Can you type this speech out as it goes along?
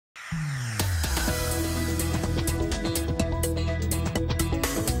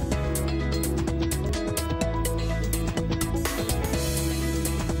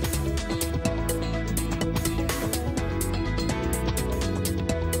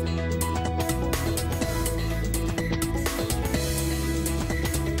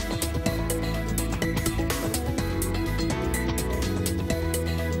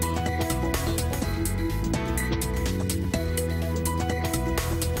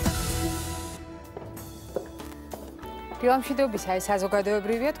დილამშვიდობისა, ეს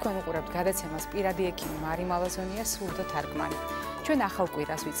საზოგადოებრივია, თქვენ უყურებთ გადაცემას პირადი ექიმი მარი მალაზონია, სრული თარგმანი. ჩვენ ახალ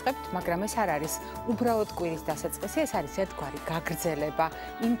კვირას ვიწყებთ, მაგრამ ეს არ არის უბრალოდ კვირის დასაწყისი, ეს არის ერთგვარი გაგრძელება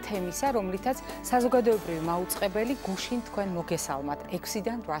იმ თემისა, რომლითაც საზოგადოებრივი მაუწყებელი გუშინ თქვენ მოგესალმათ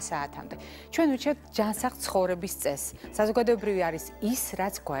 6-დან 8 საათამდე. ჩვენ ვიჩვენებთ ჯანსაღ ცხოვრების წესს. საზოგადოებრივი არის ის,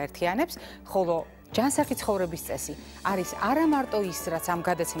 რაც გვაერთიანებს, ხოლო ჯანსაღი ცხოვრების წესი არის არა მარტო ის, რაც ამ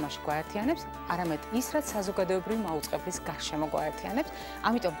გადაცემაში გვაერთიანებს, არამედ ის, რაც საზოგადოებრივი მაუწყებლის გარშემო გვაერთიანებს.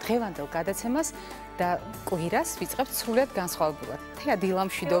 ამიტომ დღევანდელ გადაცემას და კვირას ვიწყებთ სრულად განსხვავებულად. თეა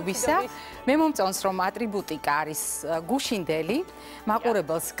დილამშვიდობისა, მე მომწონს, რომ ატრიბუტიკა არის გუშინდელი,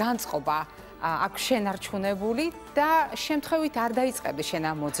 მაყურებელს განწყობა აქვს შენარჩუნებული და შემთხვევით არ დაიწყებდი შენ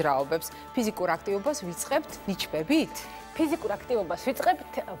ამ მოძრაობებს. ფიზიკურ აქტივობას ვიწყებთ ნიჩბებით? ფიზიკურ აქტივობას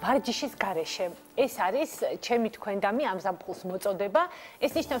ვიწყებთ ვარჯიშის გარეშე. ეს არის ჩემი თქვენ და მე ამ ზაფხულს მოწოდება.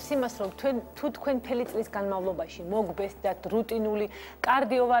 ეს ნიშნავს იმას, რომ თუ თქვენ მთელი წლის განმავლობაში მოგბესდათ რუტინული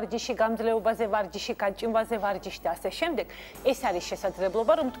კარდიო ვარჯიში, გამძლეობაზე ვარჯიში, გაჭიმვაზე ვარჯიში და ასე შემდეგ, ეს არის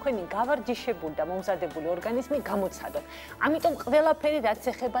შესაძლებლობა, რომ თქვენი გავარჯიშებული და მომზადებული ორგანიზმი გამოცადოთ. ამიტომ ყველაფერი რაც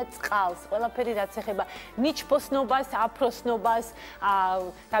ეხება წყალს, ყველაფერი რაც ეხება ნიჩბოსნობას, აფროსნობას,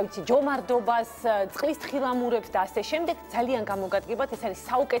 რა ვიცი, ჯომარდობას, წყლის თხილამურებს და ასე შემდეგ ძალიან გამოგადგებათ. ეს არის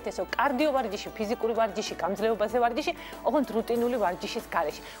საუკეთესო კარდიო ვარჯიში, ფიზიკური ვარჯიში, გამძლეობაზე ვარჯიში, ოღონდ რუტინული ვარჯიშის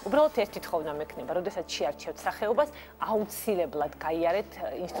გარეშე. უბრალოდ ერთი თხოვნა მექნება, როდესაც შეარჩევთ სახეობას, აუცილებლად გაიარეთ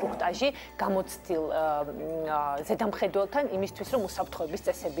ინსტრუქტაჟი გამოცდილ ზედამხედველთან იმისთვის, რომ უსაფრთხოების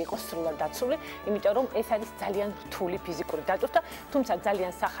წესები იყოს სრულად დაცული, იმიტომ რომ ეს არის ძალიან რთული ფიზიკური დატვირთვა, თუმცა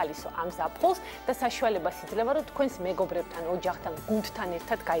ძალიან სახალისო ამ ზაფხულს და საშუალებას იძლევა, რომ თქვენს მეგობრებთან, ოჯახთან, გუნდთან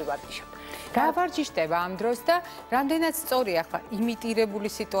ერთად გაივარჯიშოთ. გავარჯიშდება ამ დროს და რამდენად სწორია ახლა იმიტირებული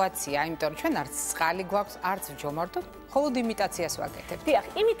სიტუაცია, იმიტომ რომ ჩვენ არც წყალი გვაქვს, არც ვჯომარდოთ, მხოლოდ იმიტაციას ვაკეთებთ. დიახ,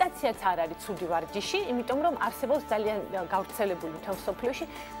 იმიტაციაც არ არის ცუდი ვარჯიში, იმიტომ რომ არსებობს ძალიან გავრცელებული მთელ მსოფლიოში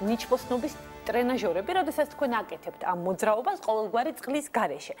ნიჩბოსნობის ტრენაჟორები, როდესაც თქვენ აკეთებთ ამ მოძრაობას ყოველგვარი წყლის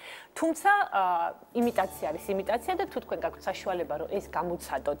გარეშე. თუმცა იმიტაცია არის იმიტაცია და თუ თქვენ გაქვთ საშუალება, რომ ეს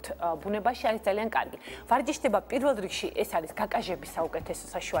გამოცადოთ ბუნებაში, არის ძალიან კარგი. ვარჯიშდება პირველ რიგში ეს არის გაკაჟების საუკეთესო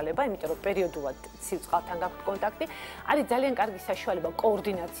საშუალება, იმიტომ რომ პერიოდულად ცივ წყალთან გაქვთ კონტაქტი, არის ძალიან კარგი საშუალება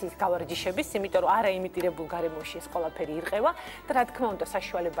კოორდინაციის გავარჯიშების, იმიტომ რომ არაიმიტირებულ გარემოში ეს ყველაფერი ირყევა და რა თქმა უნდა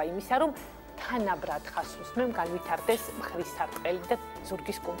საშუალება იმისა, რომ თანაბრად ხასუსმემ განვითარდეს მხრის სარტყელი და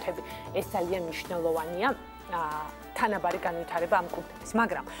ზურგის კუნთები. ეს ძალიან მნიშვნელოვანია თანაბარი განვითარება ამ კუნთების.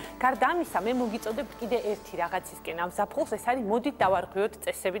 მაგრამ გარდა ამისა, მე მოგიწოდებთ კიდე ერთი რაღაცისკენ ამ ზაფხულს, ეს არის მოდით დავარღვიოთ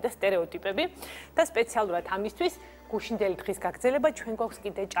წესები და სტერეოტიპები და სპეციალურად ამისთვის გუშინდელი დღის გაგრძელება ჩვენ გვაქვს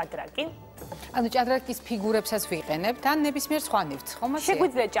კიდე ჭადრაკი. ანუ ჭადრაკის ფიგურებსაც ვიყენებთ, ან ნებისმიერ სხვა ნივთს, ხომ ასე?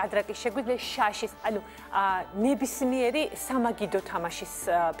 შეგვიძლია ჭადრაკის, შეგვიძლია შაშის, ანუ ნებისმიერი სამაგიდო თამაშის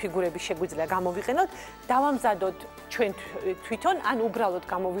ფიგურები შეგვიძლია გამოვიყენოთ, დავამზადოთ ჩვენ თვითონ, ან უბრალოდ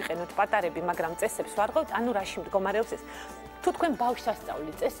გამოვიყენოთ პატარები, მაგრამ წესებს ვარღვევთ, ანუ რაში მდგომარეობს ეს? თუ თქვენ ბავშვს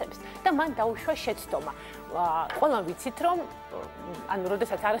ასწავლით წესებს და მან დაუშვა შეცდომა. ყველამ ვიცით, რომ ანუ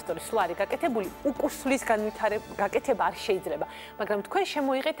როდესაც არასდროს სულ არის გაკეთებული, უკუსლის გაკეთება არ შეიძლება, მაგრამ თქვენ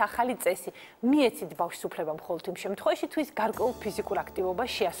შემოიღეთ ახალი წესი. მიეცით ბავშვს უფლება მხოლოდ იმ შემთხვევაში, თუ ის გარკვეულ ფიზიკურ აქტივობას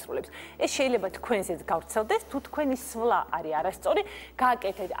შეასრულებს. ეს შეიძლება თქვენზეც გავრცელდეს, თუ თქვენი სვლა არის არასწორი,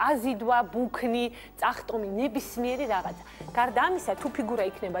 გააკეთეთ აზიდვა, ბუქნი, წახტომი, ნებისმიერი რაღაცა. გარდა ამისა, თუ ფიგურა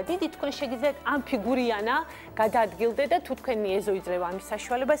იქნება დიდი, თქვენ შეგიძლიათ ამ ფიგურიანა გადაადგილდეთ და თუ თქვენი ეზო იძლევა ამის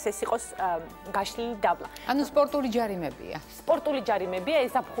საშუალებას, ეს იყოს გაშლილი დაბლა. ანუ სპორტული ჯარიმებია. სპორტული ჯარიმებია,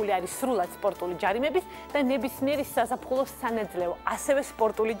 ეს ზაფხული არის სრულად სპორტული ჯარიმების და ნებისმიერი საზაფხულო სანაძლეო ასევე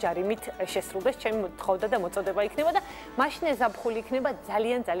სპორტული ჯარიმით შესრულდეს. ჩემი თხოვდა და მოწოდება იქნება და მაშინ ეს ზაფხული იქნება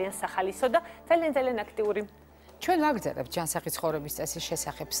ძალიან სახალისო და ძალიან აქტიური. ჩვენ ვაგრძელებთ ჯანსაღი ცხოვრების წესის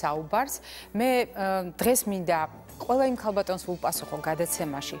შესახებ საუბარს. მე დღეს მინდა ყველა იმ ქალბატონს ვუპასუხო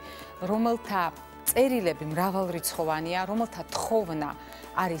გადაცემაში, რომელთა წერილები მრავალრიცხოვანია, რომელთა თხოვნა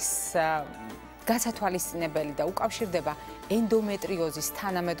არის გასათვალისწინებელი და უკავშირდება ენდომეტრიოზის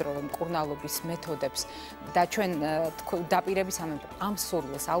თანამედროვე მკურნალობის მეთოდებს და ჩვენ დაპირების ამ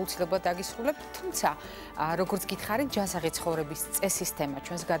სურვილს აუცილებლად დაგისრულებთ, თუმცა როგორც გითხარით, ჯანსაღი ცხოვრების წესის თემა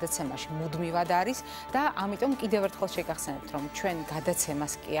ჩვენს გადაცემაში მუდმივად არის და ამიტომ კიდევ ერთხელ შეგახსენებთ, რომ ჩვენ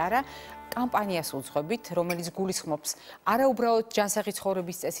გადაცემას კი არა კამპანიას უძღვებით, რომელიც გულისხმობს არა უბრალოდ ჯანსაღი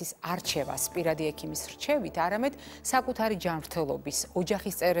ცხოვრების წესის არჩევას პირადი ექიმის რჩევით, არამედ საკუთარი ჯანმრთელობის,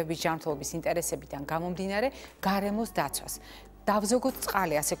 ოჯახის წევრების ჯანმრთელობის ინტერესებიდან გამომდინარე გარემოს დაცვას. დავზოგოთ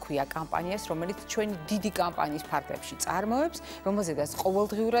წყალი, ასე ქვია კამპანიას, რომელიც ჩვენი დიდი კამპანიის ფარგლებში წარმოებს, რომელზედაც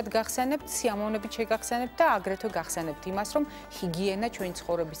ყოველდღიურად გახსენებთ, სიამოვნებით შეგახსენებთ და აგრეთვე გახსენებთ იმას, რომ ჰიგიენა ჩვენი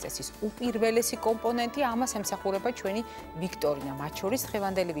ცხოვრების წესის უპირველესი კომპონენტია, ამას ემსახურება ჩვენი ვიქტორინა, მათ შორის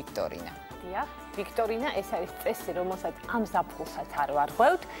დღევანდელი ვიქტორინა. ვიქტორინა, ეს არის წესი, რომელსაც ამ ზაფხულსაც არ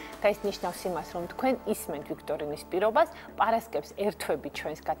ვარღვევთ და ეს ნიშნავს იმას, რომ თქვენ ისმენთ ვიქტორინის პირობას, პარასკევს ერთვებით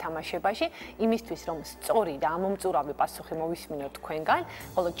ჩვენს გათამაშებაში, იმისთვის, რომ სწორი და ამომწურავი პასუხი მოვისმინოთ თქვენგან,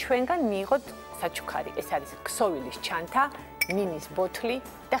 ხოლო ჩვენგან მიიღოთ საჩუქარი, ეს არის ქსოვილის ჩანთა, მინის ბოთლი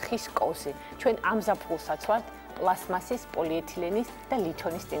და ხის კოვზი. ჩვენ ამ ზაფხულსაც ვართ პლასმასის, პოლიეთილენის და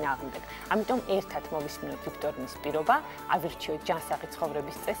ლითონის წინააღმდეგ. ამიტომ ერთად მოვისმინოთ ვიქტორინის პირობა, ავირჩიოთ ჯანსაღი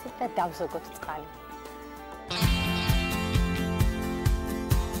ცხოვრების წესი და დავზოგოთ წყალი.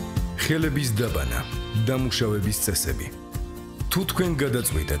 ხელების დაბანა, დამუშავების წესები. თუ თქვენ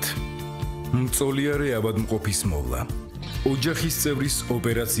გადაწყვიტეთ, მწოლიარე ავადმყოფის მოვლა, ოჯახის წევრის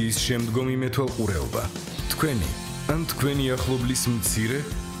ოპერაციის შემდგომი მეთვალყურეობა, თქვენი ან თქვენი ახლობლის მცირე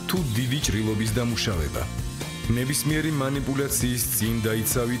თუ დიდი ჭრილობის დამუშავება. ნებისმიერი манипуляციის წინ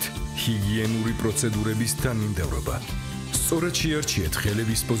დაიცავით ჰიგიენური პროცედურების თანმიმდევრობა. სწორად შეარჩიეთ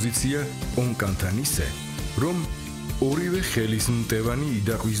ხელების პოზიცია ონკანთან ისე, რომ ორივე ხელის მტევანი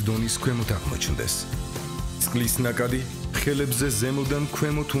იდაყვის დონის ქვემოთ აღმოჩნდეს. წყლის ნაკადი ხელებზე ზემოდან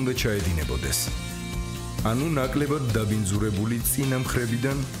ქვემოთ უნდა ჩაედინებოდეს. ანუ ნაკლებად დაბინძურებული წინა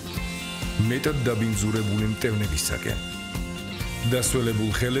მხრებიდან მეტად დაბინძურებული მტევნებისაკენ.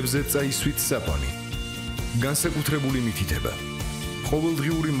 დასველებულ ხელებზე წაისვით საპონი. განსაკუთრებული მითითება.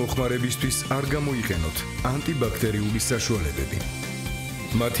 ყოველდღიური მოხმარებისთვის არ გამოიყენოთ ანტიბაქტერიული საშუალებები.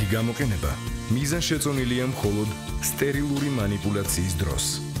 მათი გამოყენება მიზანშეწონილია მხოლოდ სტერილური манипуляციის დროს.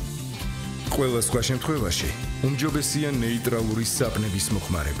 ყველა სხვა შემთხვევაში უმჯობესია ნეიტრალური საპნების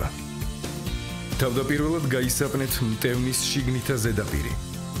მოხმარება. თავდაპირველად გაისაპნეთ მტევნის შიგნითა ზედაპირი.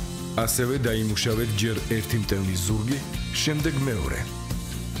 ასევე დაიმუშავეთ ჯერ ერთი მტევნის ზურგი, შემდეგ მეორე.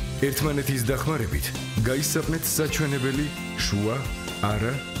 ერთმანეთის დახმარებით გაისაპნეთ საჩვენებელი, შუა,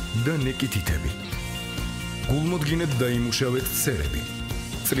 არა და ნეკითითები. გულმოდგინედ დაიმუშავეთ ცერები.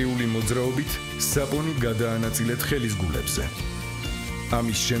 წრიული მოძრაობით საპონი გადაანაწილეთ ხელის გულებზე.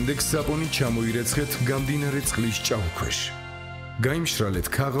 ამის შემდეგ საპონი ჩამოირეცხეთ გამდინარე წყლის ჭაუქვეშ. გაიმშრალეთ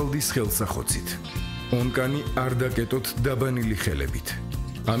ქაღალდის ხელსახოცით. ონკანი არ დაკეტოთ დაბანილი ხელებით.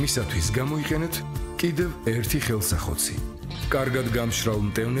 ამისათვის გამოიყენეთ კიდევ ერთი ხელსახოცი. კარგად გამშრალ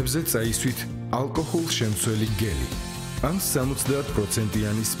მტევნებზე წაისვით ალკოჰოლშემცველი გელი ან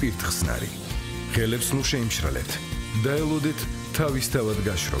 70%-იანი სპირტხსნარი. ხელებს ნუ შეიმშრალეთ. დაელოდეთ თავისთავად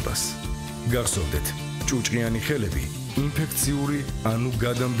გაშრობას. გახსოვდეთ, ჭუჭყიანი ხელები ინფექციური ანუ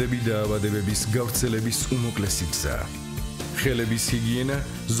გადამდები დაავადებების გავრცელების უმოკლესი გზაა. ხელების ჰიგიენა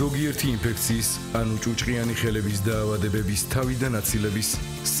ზოგიერთი ინფექციის ანუ ჭუჭყიანი ხელების დაავადებების თავიდან აცილების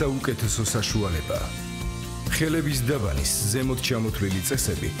საუკეთესო საშუალებაა. ხელების დაბანის ზემოთ ჩამოთვლილი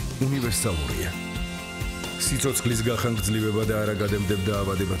წესები უნივერსალურია. სიცოცხლის გახანგრძლივება და არაგადემდებ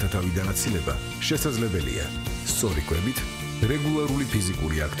დაავადებათა თავიდან აცილება შესაძლებელია სწორი კვებით, რეგულარული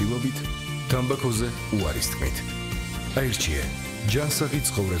ფიზიკური აქტივობით, თამბაქოზე უარის თქმით. აირჩიე ჯანსაღი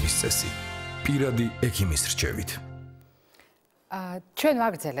ცხოვრების წესი პირადი ექიმის რჩევით. ჩვენ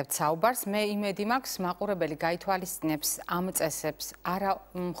ვაგრძელებთ საუბარს, მე იმედი მაქვს, მაყურებელი გაითვალისწინებს ამ წესებს არა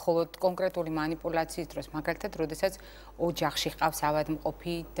მხოლოდ კონკრეტული манипуляციის დროს, მაგალითად, როდესაც ოჯახში ყავს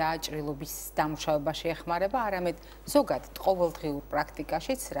ავადმყოფი და ჭრილობის დამუშავება შეეხმარება, არამედ ზოგადად ყოველდღიურ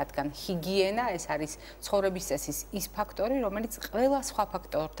პრაქტიკაშიც, რადგან ჰიგიენა ეს არის ცხოვრების წესის ის ფაქტორი, რომელიც ყველა სხვა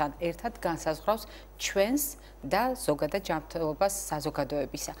ფაქტორთან ერთად განსაზღვრავს ჩვენს და ზოგადად ჯანმრთელობას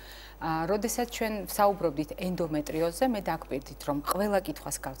საზოგადოებისა. როდესაც ჩვენ საუბრობდით ენდომეტრიოზზე, მე დაგვირდით, რომ ყველა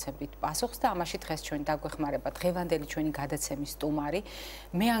კითხვას გავცემდით პასუხს და ამაში დღეს ჩვენ დაგვეხმარება დღევანდელი ჩვენი გადაცემის სტუმარი,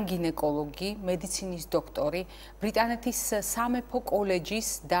 მეან-გინეკოლოგი, მედიცინის დოქტორი, ბრიტანეთის სამეფო კოლეჯის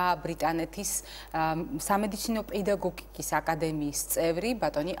და ბრიტანეთის სამედიცინო პედაგოგიკის აკადემიის წევრი,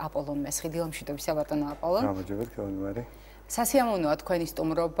 ბატონი აპოლონ მესხი. დილამშვიდობისა, ბატონო აპოლონ. გამარჯობა, თქვენი. სასიამოვნოა თქვენი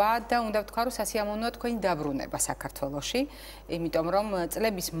სტუმრობა და უნდა ვთქვა, რომ სასიამოვნოა თქვენი დაბრუნება საქართველოში, იმიტომ რომ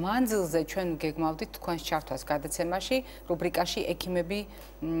წლების მანძილზე ჩვენ გეგმავდით თქვენს ჩართვას გადაცემაში, რუბრიკაში ექიმები,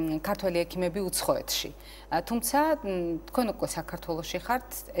 ქართველი ექიმები უცხოეთში. თუმცა თქვენ უკვე საქართველოში ხართ,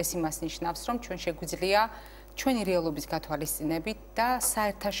 ეს იმას ნიშნავს, რომ ჩვენ შეგვიძლია ჩვენი რეალობის გათვალისწინებით და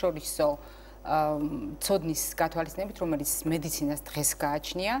საერთაშორისო ცოდნის გათვალისწინებით, რომელიც მედიცინას დღეს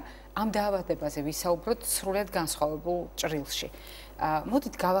გააჩნია, ამ დაავადებაზე ვისაუბროთ სრულად განსხვავებულ ჭრილში.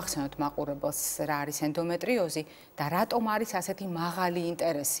 მოდით გავახსენოთ მაყურებელს რა არის ენდომეტრიოზი და რატომ არის ასეთი მაღალი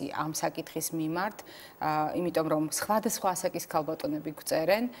ინტერესი ამ საკითხის მიმართ, იმიტომ რომ სხვადასხვა ასაკის ქალბატონები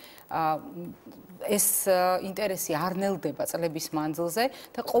გვწერენ, ეს ინტერესი არ ნელდება წლების მანძილზე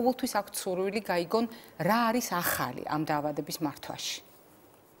და ყოველთვის აქვთ სურვილი გაიგონ რა არის ახალი ამ დაავადების მართვაში.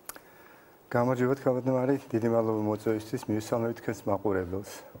 გამარჯობათ ქალბატონო, დიდი მადლობა მოწვევისთვის, მივესალმებით თქვენს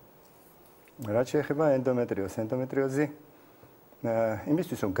მაყურებელს. რაც შეეხება ენდომეტრიოზს, ენდომეტრიოზი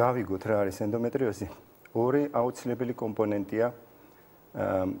იმისთვის რომ გავიგოთ რა არის ენდომეტრიოზი, ორი აუცილებელი კომპონენტია.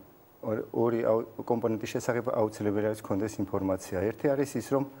 ორი კომპონენტის შესახებ აუცილებელი არის გქონდეს ინფორმაცია. ერთი არის ის,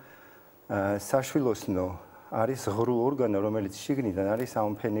 რომ საშვილოსნო არის ღრუ ორგანო, რომელიც შიგნიდან არის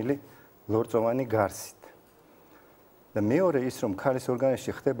ამოფენილი ლორწოვანი გარსით. და მეორე ის, რომ ქალის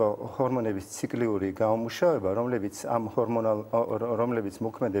ორგანიზმში ხდება ჰორმონების ციკლიური გამომუშავება, რომლებიც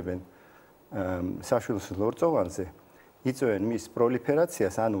მოქმედებენ საშვილოსნო ლორწოვანზე, იწვევენ მის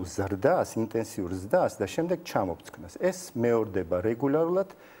პროლიფერაციას, ანუ ზრდას, ინტენსიურ ზრდას და შემდეგ ჩამოფცქნას. ეს მეორდება რეგულარულად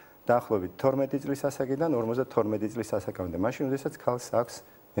დაახლოებით 12 წლის ასაკიდან 52 წლის ასაკამდე, მაშინ როდესაც ქალს აქვს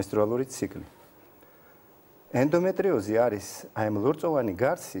მენსტრუალური ციკლი. ენდომეტრიოზი არის აი ამ ლორწოვანი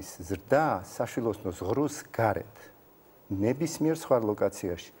გარსის ზრდა საშვილოსნოს ღრუს გარეთ, ნებისმიერ სხვა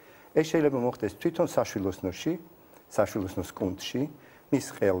ლოკაციაში. ეს შეიძლება მოხდეს თვითონ საშვილოსნოში, საშვილოსნოს კუნთში, მის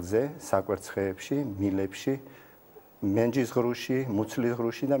ყელზე, საკვერცხეებში, მილებში, მენჯის ღრუში, მუცლის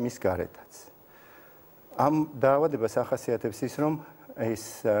ღრუში და მის გარეთაც. ამ დაავადებას ახასიათებს ის, რომ ეს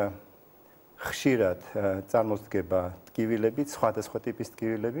ხშირად წარმოსდგება ტკივილებით, სხვადასხვა ტიპის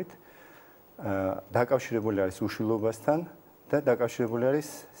ტკივილებით, დაკავშირებული არის უშვილობასთან და დაკავშირებული არის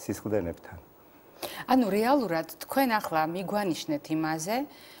სისხლდენებთან. ანუ რეალურად თქვენ ახლა მიგვანიშნეთ იმაზე,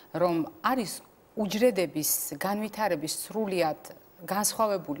 რომ არის უჯრედების განვითარების სრულიად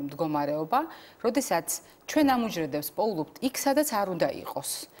განსხვავებული მდგომარეობა, როდესაც ჩვენ ამ უჯრედებს პოულობთ იქ, სადაც არ უნდა იყოს.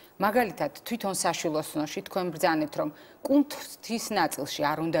 მაგალითად, თვითონ საშვილოსნოში თქვენ ბრძანეთ, რომ კუნთის ნაწილში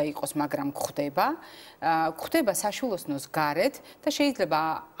არ უნდა იყოს, მაგრამ გვხდება საშვილოსნოს გარეთ და შეიძლება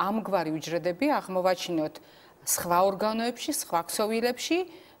ამგვარი უჯრედები აღმოვაჩინოთ სხვა ორგანოებში, სხვა ქსოვილებში,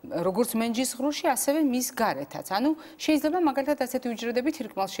 როგორც მენჯის ღრუში, ასევე მის გარეთაც. ანუ შეიძლება მაგალითად ასეთი უჯრედები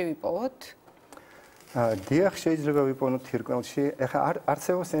თირკმელში ვიპოვოთ? დიახ, შეიძლება ვიპოვნოთ თირკმელში. ეხლა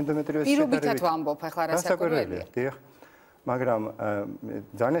არსებობს ენდომეტრიოზის პირობითად ვამბობ, ეხლა რასაკვირველია. დიახ. მაგრამ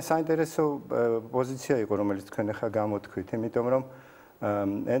ძალიან საინტერესო პოზიცია იყო, რომელიც თქვენ ახლა გამოთქვით, იმიტომ რომ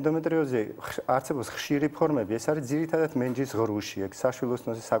ენდომეტრიოზი არსებობს ხშირი ფორმები, ეს არის ძირითადად მენჯის ღრუში, ეგ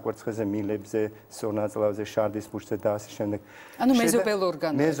საშვილოსნოზე, საკვერცხეზე, მილებზე, სორნაწლავზე, შარდის ბურთზე და ასე შემდეგ. ანუ მეზობელ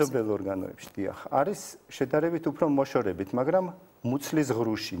ორგანოებში. მეზობელ ორგანოებში, დიახ. არის შედარებით უფრო მოშორებით, მაგრამ მუცლის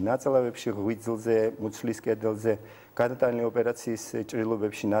ღრუში, ნაწლავებში, ღვიძლზე, მუცლის კედელზე, გადატანილი ოპერაციის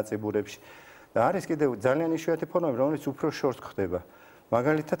ჭრილობებში, ნაწიბურებში. და არის კიდევ ძალიან იშვიათი ფორმები, რომელიც უფრო შორს ხდება.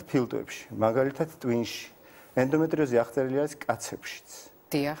 მაგალითად ფილტვებში, მაგალითად ტვინში. ენდომეტრიოზი აღწერილი არის კაცებშიც.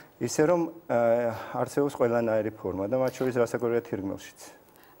 დიახ. ისე რომ არსებობს ყველანაირი ფორმა და მათ შორის რასაკვირველია თირკმელშიც.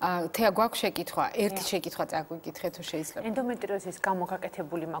 თეა გვაქვს შეკითხვა, ერთი შეკითხვა წაგვიკითხეთ თუ შეიძლება. ენდომეტრიოზის გამო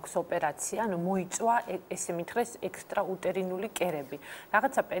გაკეთებული მაქვს ოპერაცია, ანუ მოიწვა ესე მითხრეს ექსტრაუტერინული კერები.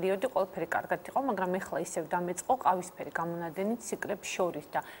 რაღაცა პერიოდი ყველაფერი კარგად იყო, მაგრამ ეხლა ისევ დამეწყო ყავისფერი გამონადენი ციკლებს შორის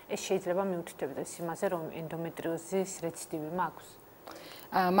და ეს შეიძლება მიუთითებდეს იმაზე, რომ ენდომეტრიოზის რეციდივი მაქვს.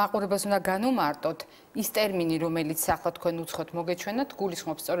 მაყურებელს უნდა განუმარტოთ ის ტერმინი, რომელიც ახლა თქვენ უცხოთ მოგეჩვენათ,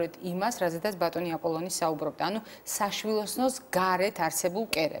 გულისხმობს სწორედ იმას, რაზედაც ბატონი აპოლონი საუბრობდა, ანუ საშვილოსნოს გარეთ არსებულ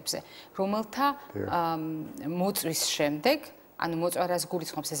კერებზე, რომელთა მოწვის შემდეგ, ანუ მოწვარას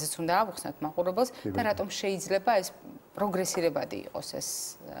გულისხმობს, ესეც უნდა ავუხსნათ მაყურებელს და რატომ შეიძლება ეს პროგრესირებადი იყოს ეს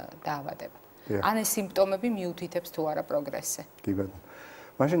დაავადება. ან ეს სიმპტომები მიუთითებს თუ არა პროგრესზე. კი ბატონო.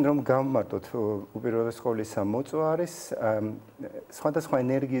 მაშინ რომ გავმარტოთ უპირველეს ყოვლისა მოწვა არის სხვადასხვა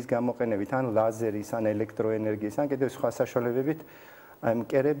ენერგიის გამოყენებით, ან ლაზერის, ან ელექტროენერგიის, ან კიდევ სხვა საშუალებებით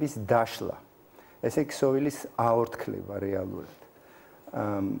კერების დაშლა. ესე ქსოვილის აორთქლება რეალურად.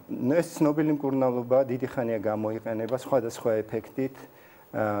 ეს ცნობილი მკურნალობა დიდი ხანია გამოიყენება სხვადასხვა ეფექტით.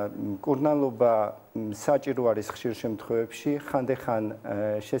 მკურნალობა საჭირო არის ხშირ შემთხვევებში, ხანდახან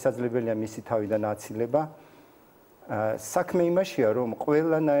შესაძლებელია მისი თავიდან აცილება. საქმე იმაშია, რომ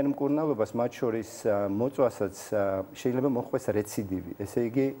ყველანაირ მკურნალობას, მათ შორის მოწვასაც შეიძლება მოხდეს რეციდივი, ესე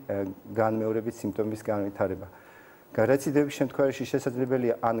იგი განმეორებით სიმპტომების განვითარება. რეციდივის შემთხვევაში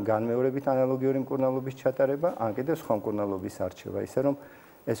შესაძლებელია ან განმეორებით ანალოგიური მკურნალობის ჩატარება, ან კიდევ სხვა მკურნალობის არჩევა, ისე რომ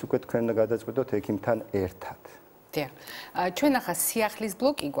ეს უკვე თქვენ უნდა გადაწყვეტოთ ექიმთან ერთად. დიახ. ჩვენ ახლა სიახლის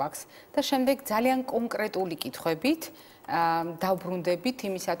ბლოკი გვაქვს და შემდეგ ძალიან კონკრეტული კითხვებით დავბრუნდებით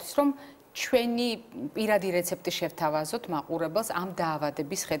იმისათვის, რომ ჩვენი პირადი რეცეპტი შევთავაზოთ მაყურებელს ამ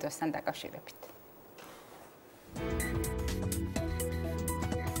დაავადების ხედვასთან დაკავშირებით.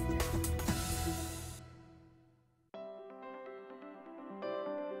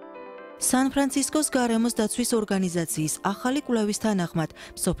 სან-ფრანცისკოს გარემოს დაცვის ორგანიზაციის ახალი კვლევის თანახმად,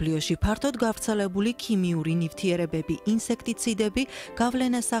 მსოფლიოში ფართოდ გავრცელებული ქიმიური ნივთიერებები, ინსექტიციდები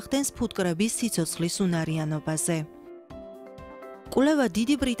გავლენას ახდენს ფუტკრების სიცოცხლის უნარიანობაზე. კვლევა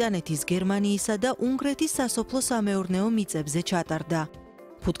დიდი ბრიტანეთის, გერმანიისა და უნგრეთის სასოფლო-სამეურნეო მიწებზე ჩატარდა.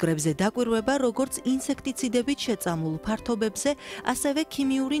 ფუტკრებზე დაკვირვება როგორც ინსექტიციდებით შეწამლულ ფართობებზე, ასევე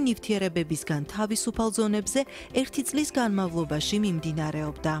ქიმიური ნივთიერებებისგან თავისუფალ ზონებზე 1 წლის განმავლობაში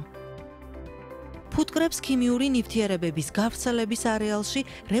მიმდინარეობდა. ფუტკრებს ქიმიური ნივთიერებების გავრცელების არეალში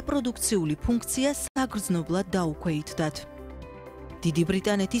რეპროდუქციული ფუნქცია საგრძნობლად დაუქვეითდათ. დიდი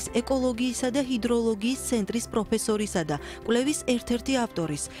ბრიტანეთის ეკოლოგიისა და ჰიდროლოგიის ცენტრის პროფესორისა და კვლევის ერთ-ერთი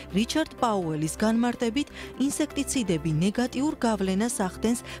ავტორის რიჩარდ პაუელის განმარტებით, ინსექტიციდები ნეგატიურ გავლენას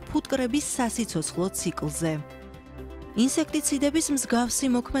ახდენს ფუტკრების სასიცოცხლო ციკლზე. ინსექტიციდების მსგავსი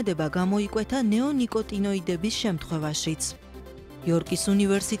მოქმედება გამოიკვეთა ნეონიკოტინოიდების შემთხვევაშიც. იორკის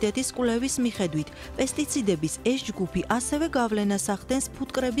უნივერსიტეტის კვლევის მიხედვით, პესტიციდების ეს ჯგუფი ასევე გავლენას ახდენს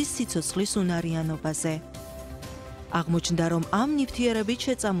ფუტკრების სიცოცხლის უნარიანობაზე. აღმოჩნდა, რომ ამ ნივთიერებით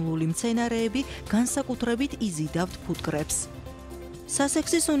შეწამლული მცენარეები განსაკუთრებით იზიდავთ ფუტკრებს.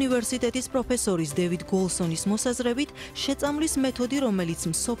 სასექსის უნივერსიტეტის პროფესორის დევიდ გოლსონის მოსაზრებით, შეწამლის მეთოდი, რომელიც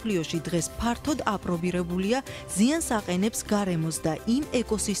მსოფლიოში დღეს ფართოდ აპრობირებულია, ზიანს აყენებს გარემოს და იმ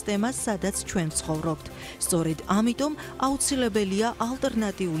ეკოსისტემას, სადაც ჩვენ ცხოვრობთ. სწორედ ამიტომ აუცილებელია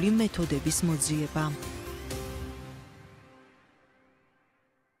ალტერნატიული მეთოდების მოძიება.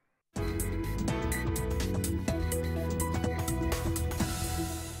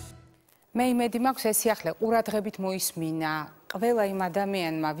 მე იმედი მაქვს, ეს სიახლე ყურადღებით მოისმინა ყველა იმ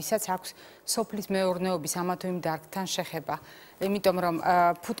ადამიანმა, ვისაც აქვს სოფლის მეურნეობის ამა თუ იმ დარგთან შეხება. იმიტომ რომ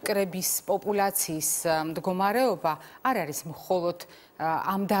ფუტკრების პოპულაციის მდგომარეობა არ არის მხოლოდ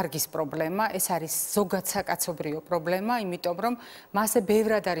ამ დარგის პრობლემა, ეს არის ზოგად საკაცობრიო პრობლემა, იმიტომ რომ მასზე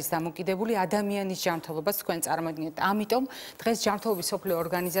ბევრად არის დამოკიდებული ადამიანის ჯანმრთელობაც თქვენ წარმოიდგინეთ. ამიტომ დღეს ჯანმრთელობის მსოფლიო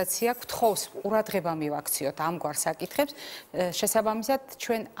ორგანიზაცია გთხოვს ყურადღება მივაქციოთ ამგვარ საკითხებს. შესაბამისად,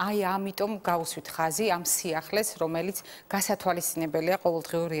 ჩვენ აი ამიტომ გავუსვით ხაზი ამ სიახლეს, რომელიც გასათვალისწინებელია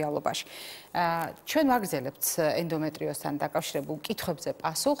ყოველდღიურ რეალობაში. ჩვენ ვაგრძელებთ ენდომეტრიოზთან დაკავშირებულ კითხვებზე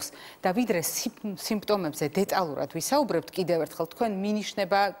პასუხს და ვიდრე სიმპტომებზე დეტალურად ვისაუბრებთ, კიდევ ერთხელ თქვენ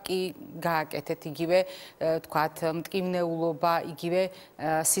მინიშნება კი გააკეთეთ იგივე თქვათ მტკივნეულობა, იგივე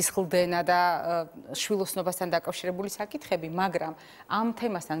სისხლდენა და შვილოსნობასთან დაკავშირებული საკითხები, მაგრამ ამ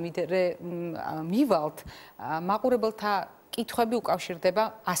თემასთან ვიდრე მივალთ, მაყურებელთა კითხვები უკავშირდება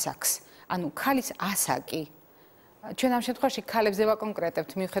ასაკს. ანუ ქალის ასაკი. ჩვენ ამ შემთხვევაში ქალებზე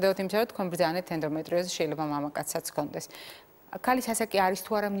ვაკონკრეტებთ, მიუხედავად იმისა, რომ თქვენ ბრძანეთ ენდომეტრიოზი, შეიძლება მამაკაცსაც ჰქონდეს. ქალის ასაკი არის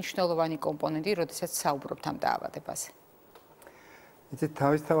თუ არა მნიშვნელოვანი კომპონენტი, როდესაც საუბრობთ ამ დაავადებაზე? იცით,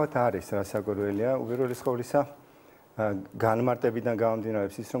 თავისთავად არის, რასაკვირველია, უპირველეს ყოვლისა, განმარტებიდან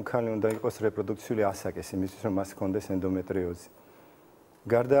გამომდინარეობს ის, რომ ქალი უნდა იყოს რეპროდუქციული ასაკის, იმისთვის, რომ მას ჰქონდეს ენდომეტრიოზი.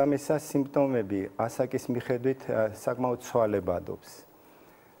 გარდა ამისა, სიმპტომები ასაკის მიხედვით საკმაოდ ცვალებადობს.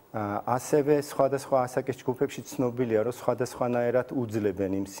 ასევე სხვადასხვა ასაკის ჯგუფებში ცნობილია, რომ სხვადასხვანაირად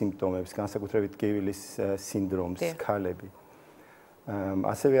უძლებენ იმ სიმპტომებს, განსაკუთრებით გევილის სინდრომს ქალები.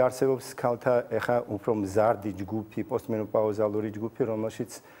 ასევე არსებობს ქალთა ეხა უფრო მზარდი ჯგუფი, პოსტმენოპაუზალური ჯგუფი,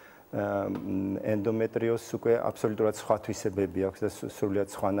 რომელშიც ენდომეტრიოზს უკვე აბსოლუტურად სხვა თვისებები აქვს და სრულიად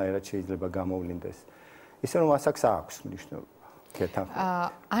სხვანაირად შეიძლება გამოვლინდეს. ისე რომ ასაკს აქვს მნიშვნელობა.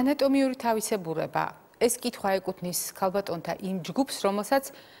 ანატომიური თავისებურება, ეს კითხვა ეკუთვნის ქალბატონთა იმ ჯგუფს, რომელსაც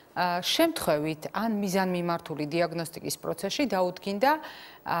შემთხვევით ან მიზანმიმართული დიაგნოსტიკის პროცესში დაუდგინდა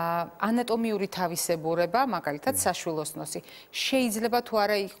ანატომიური თავისებურება, მაგალითად საშვილოსნოსი. შეიძლება თუ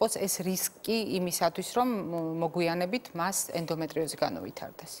არა იყოს ეს რისკი იმისათვის, რომ მოგვიანებით მას ენდომეტრიოზი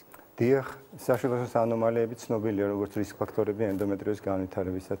განუვითარდეს. დიახ, საშვილოსნოს ანომალიები ცნობილია როგორც რისკ ფაქტორები ენდომეტრიოზის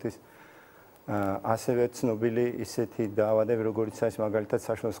განვითარებისათვის. ასევე ცნობილი ისეთი დაავადებები, როგორიც არის მაგალითად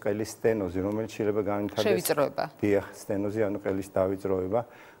საშვილოს ყელის სტენოზი, რომელიც შეიძლება განვითარდეს შევიწროება. დიახ, სტენოზი, ანუ ყელის დავიწროება,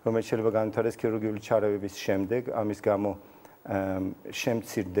 რომელიც შეიძლება განვითარდეს ქირურგიული ჩარევების შემდეგ, ამის გამო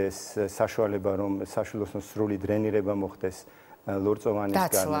შემცირდეს საშუალება, რომ საშვილოსნოს სრული დრენირება მოხდეს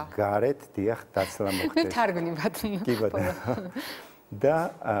ლორწოვანისგან გარეთ, დიახ, დაცლა მოხდეს. მე თარგმნიბად. კი ბატონო. და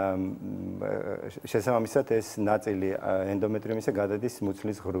შესაბამისად ეს ნაწილი ენდომეტრიუმისა გადადის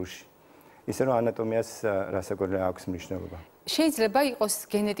მუცლის ღრუში. ისე რომ ანატომიას რასაკვირველია აქვს მნიშვნელობა. შეიძლება იყოს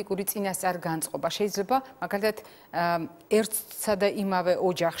გენეტიკური წინასწარ-განწყობა, შეიძლება მაგალითად ერთსა და იმავე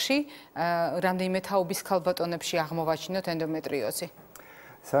ოჯახში რამდენიმე თაობის ქალბატონებში აღმოვაჩინოთ ენდომეტრიოზი.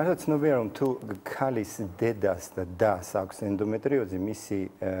 საერთოდ ცნობილია, რომ თუ ქალის დედას და დას აქვს ენდომეტრიოზი, მისი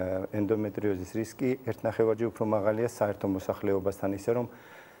ენდომეტრიოზის რისკი ერთნახევარჯერ უფრო მაღალია საერთო მოსახლეობასთან, ისე რომ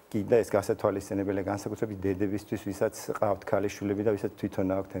კიდე ეს გასათვალისწინებელია განსაკუთრებით დედებისთვის, ვისაც ყავთ ქალიშვილები და ვისაც თვითონ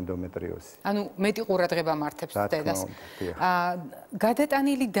აქვთ ენდომეტრიოზი. ანუ მეტი ყურადღება მართებს დედას.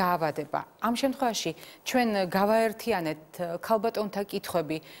 გადატანილი დაავადება. ამ შემთხვევაში ჩვენ გავაერთიანეთ ქალბატონთა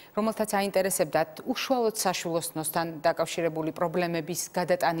კითხვები, რომელთაც აინტერესებდათ უშუალოდ საშვილოსნოსთან დაკავშირებული პრობლემების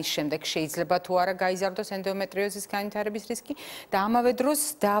გადატანის შემდეგ შეიძლება თუ არა გაიზარდოს ენდომეტრიოზის განვითარების რისკი და ამავე დროს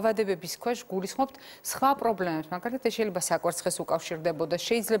დაავადებების ქვეშ გულისხმობთ სხვა პრობლემებს, მაგალითად შეიძლება საკვერცხეს უკავშირდებოდეს,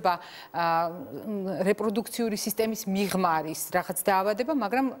 შეიძლება რეპროდუქციული სისტემის მიღმა არის რაღაც დაავადება,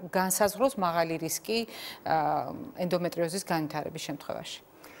 მაგრამ განსაზღვროს მაღალი რისკი ენდომეტრიოზის განვითარების შემთხვევაში.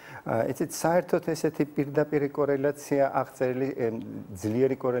 იცით, საერთოდ ესეთი პირდაპირ კორელაცია აღწერილი,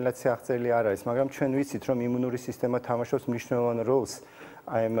 ძლიერი კორელაცია აღწერილი არ არის, მაგრამ ჩვენ ვიცით, რომ იმუნური სისტემა თამაშობს მნიშვნელოვან როლს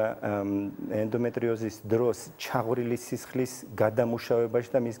აი ამ ენდომეტრიოზის დროს ჩაღვრილი სისხლის გადამუშავებაში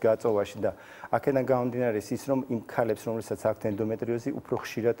და მის გაწოვაში და აქედან გამომდინარე ის, რომ იმ ქალებს, რომლებსაც აქვთ ენდომეტრიოზი, უფრო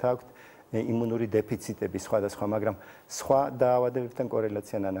ხშირად აქვთ იმუნური დეფიციტები სხვადასხვა, მაგრამ სხვა დაავადებებთან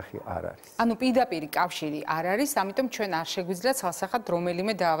კორელაცია ნანახი არ არის. ანუ პირდაპირი კავშირი არ არის, ამიტომ ჩვენ არ შეგვიძლია ცალსახად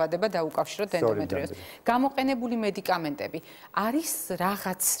რომელიმე დაავადება დაუკავშიროთ ენდომეტრიოზს. გამოყენებული მედიკამენტები არის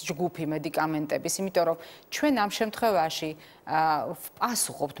რაღაც ჯგუფი მედიკამენტების, იმიტომ რომ ჩვენ ამ შემთხვევაში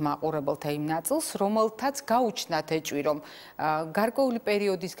ვპასუხობთ მაყურებელთა იმ ნაწილს, რომელთაც გაუჩნდათ ეჭვი, რომ გარკვეული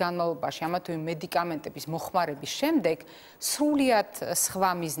პერიოდის განმავლობაში ამა თუ იმ მედიკამენტების მოხმარების შემდეგ სრულიად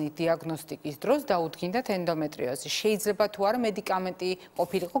სხვა მიზნით დიაგნოსტიკის დროს დაუდგინდათ ენდომეტრიოზი. შეიძლება თუ არა მედიკამენტი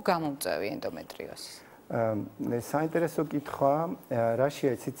ყოფილიყო გამომწვევი ენდომეტრიოზის. საინტერესო კითხვაა,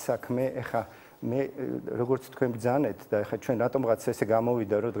 რაშია იცით საქმე, ეხა მე როგორც თქვენ ბრძანეთ და ეხლა ჩვენ რატომღაც ესე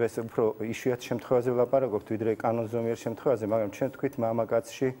გამოვიდა, რომ დღეს უფრო იშვიათ შემთხვევაზე ვლაპარაკობთ, ვიდრე კანონზომიერ შემთხვევაზე, მაგრამ ჩვენ თქვით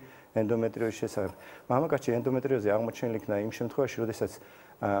მამაკაცში ენდომეტრიოზის შესახებ. მამაკაცში ენდომეტრიოზი აღმოჩენილი იქნა იმ შემთხვევაში, როდესაც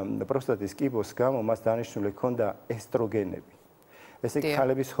პროსტატის კიბოს გამო მას დანიშნული ჰქონდა ესტროგენები. ესე იგი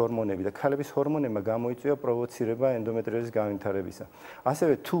ქალების ჰორმონები და ქალების ჰორმონებმა გამოიწვია პროვოცირება ენდომეტრიოზის განვითარებისა.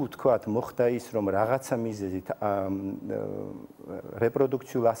 ასევე თუ თქვათ მოხდა ის, რომ რაღაცა მიზეზით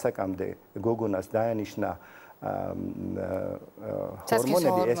რეპროდუქციულ ასაკამდე გოგონას დაენიშნა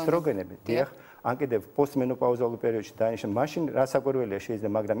ჰორმონები, ესტროგენები, დიახ, ან კიდევ პოსტმენოპაუზალურ პერიოდში დაენიშნა, მაშინ რასაკვირველია შეიძლება,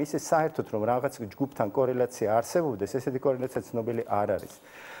 მაგრამ ისე საერთოდ რომ რაღაც ჯგუფთან კორელაცია არსებობდეს, ესეთი კორელაცია ცნობილი არ არის.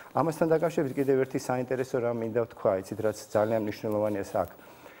 ამასთან დაკავშირებით კიდევ ერთი საინტერესო რამ მინდა ვთქვა, იცით, რაც ძალიან მნიშვნელოვანია აქ.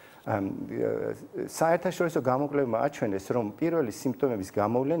 საერთაშორისო გამოკვლევებმა აჩვენეს, რომ პირველი სიმპტომების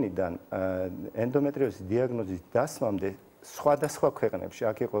გამოვლენიდან ენდომეტრიოზის დიაგნოზის დასმამდე სხვადასხვა ქვეყნებში,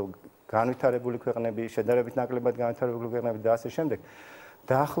 აქ იყო განვითარებული ქვეყნები, შედარებით ნაკლებად განვითარებული ქვეყნები და ასე შემდეგ,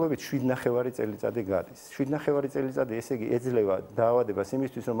 დაახლოებით 7,5 წელიწადი გადის. 7,5 წელიწადი, ესე იგი, ეძლევა დაავადებას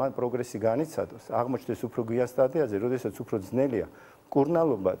იმისთვის, რომ მან პროგრესი განიცადოს, აღმოჩნდეს უფრო გვიან სტადიაზე, როდესაც უფრო ძნელია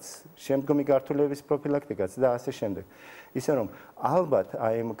მკურნალობაც, შემდგომი გართულების პროფილაქტიკაც და ასე შემდეგ. ისე რომ ალბათ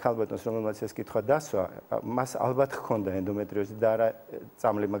აი ამ ქალბატონს, რომელმაც ეს კითხვა დასვა, მას ალბათ ჰქონდა ენდომეტრიოზი და არა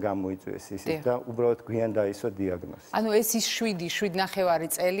წამლება გამოიწვიეს ისიც და უბრალოდ გვიან დაისვა დიაგნოზი. ანუ ეს ის 7,5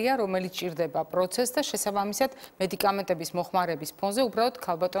 წელია, რომელიც ჭირდება პროცესს და შესაბამისად მედიკამენტების მოხმარების ფონზე უბრალოდ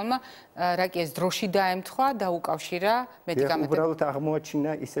ქალბატონმა რა კი ეს დროში დაემთხვა და უკავშირა მედიკამენტები. უბრალოდ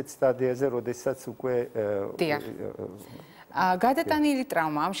აღმოაჩინა ისეთ სტადიაზე, როდესაც უკვე გადატანილი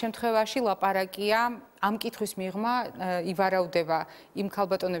ტრავმა ამ შემთხვევაში ლაპარაკია ამ კითხვის მიღმა ივარაუდება იმ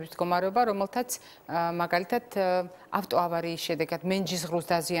ქალბატონების მდგომარეობა, რომელთაც მაგალითად ავტოავარიის შედეგად, მენჯის-ღრუს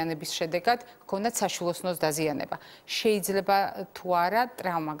დაზიანების შედეგად ჰქონდათ საშვილოსნოს დაზიანება. შეიძლება თუ არა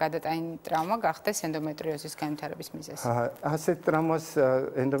ტრავმა, გადატანილი ტრავმა გახდეს ენდომეტრიოზის განვითარების მიზეზი. ასეთ ტრავმას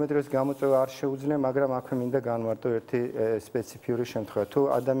ენდომეტრიოზის გამოწვევა არ შეუძლია, მაგრამ აქვე მინდა განვარტო ერთი სპეციფიური შემთხვევა. თუ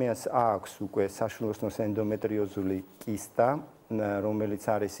ადამიანს აქვს უკვე საშვილოსნოს ენდომეტრიოზული კისტა, რომელიც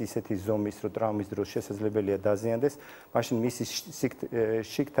არის ისეთი ზომის, რომ ტრავმის დროს შესაძლებელია დაზიანდეს, მაშინ მისი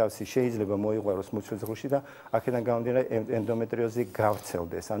შიგთავსი შეიძლება მოიღვაროს მუცლის ღრუში და აქედან გამომდინარე ენდომეტრიოზი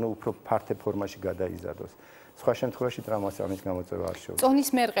გავრცელდეს, ანუ უფრო ფართე ფორმაში გადაიზარდოს. სხვა შემთხვევაში ტრავმას ამის გამოწვევა არ შეუძლია. წონის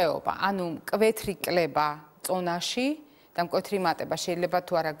მერყეობა, ანუ მკვეთრი კლება წონაში და მკვეთრი მატება შეიძლება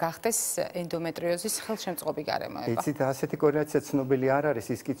თუ არა გახდეს ენდომეტრიოზის ხელშემწყობი გარემოება. იცით, ასეთი კორელაცია ცნობილი არ არის,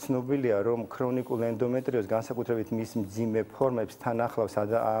 ის კი ცნობილია, რომ ქრონიკულ ენდომეტრიოზს განსაკუთრებით მის მძიმე ფორმებს თან ახლავს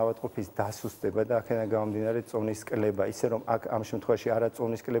ავადმყოფის დასუსტება და აქედან გამომდინარე წონის კლება, ისე რომ აქ ამ შემთხვევაში არა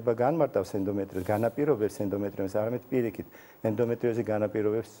წონის კლება განმარტავს ენდომეტრიოზს, განაპირობებს ენდომეტრიოზს, არამედ პირიქით ენდომეტრიოზი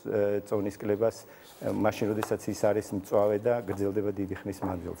განაპირობებს წონის კლებას, მაშინ როდესაც ის არის მწვავე და გრძელდება დიდი ხნის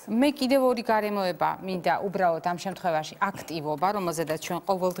მანძილზე. მე კიდევ ორი გარემოება მინდა უბრალოდ ამ შემთხვევაში აქტივობა, რომელზედაც ჩვენ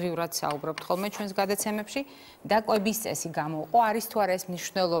ყოველდღიურად საუბრობთ ხოლმე ჩვენს გადაცემებში და კვების წესი გამოუყო, არის თუ არა ეს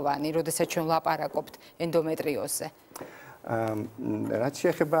მნიშვნელოვანი, როდესაც ჩვენ ვლაპარაკობთ ენდომეტრიოზზე. რაც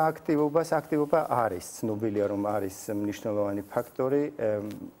შეეხება აქტივობას, აქტივობა არის ცნობილია, რომ არის მნიშვნელოვანი ფაქტორი.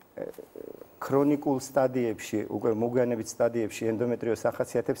 ქრონიკულ სტადიებში, უკვე მოგვიანებით სტადიებში ენდომეტრიოზს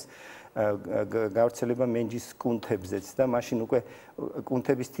ახასიათებს გავრცელება მენჯის კუნთებზეც და მაშინ უკვე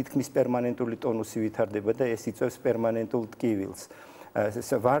კუნთების თითქმის პერმანენტული ტონუსი ვითარდება და ეს იწვევს პერმანენტულ ტკივილს.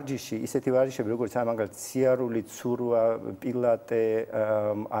 ვარჯიში, ისეთი ვარჯიშები, როგორც ამაგალ ციარული, ცურვა, პილატე,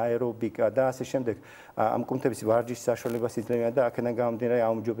 აერობიკა და ასე შემდეგ, ამ კუნთების ვარჯიშის საშუალებას იძლევიან და აქედან გამომდინარე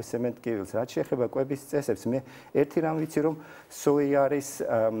აუმჯობესებენ ტკივილს. რაც შეეხება კვების წესებს, მე ერთი რამ ვიცი, რომ სოი არის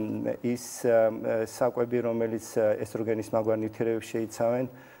ის საკვები, რომელიც ესტროგენის მაგვარ ნივთიერებებს შეიცავენ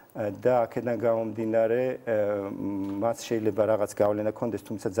და აქედან გამომდინარე მას შეიძლება რაღაც გავლენა ქონდეს,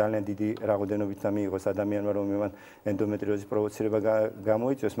 თუმცა ძალიან დიდი რაოდენობით და მიიღოს ადამიანმა, რომ მან ენდომეტრიოზის პროვოცირება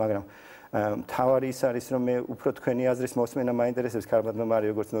გამოიწვიოს, მაგრამ მთავარი ის არის, რომ მე უფრო თქვენი აზრის მოსმენა მაინტერესებს ქარბატონო მარი,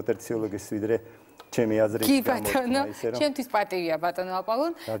 როგორც ნუტრიციოლოგის, ვიდრე ჩემი აზრის კი ბატონო, ჩემთვის პატივია ბატონო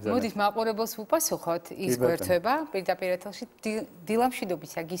აპოლონ. მოდით მაყურებელს ვუპასუხოთ, ის გვერდება პირდაპირ ეთერში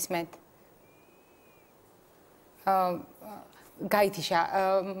დილამშვიდობისა გისმენთ. გაითიშა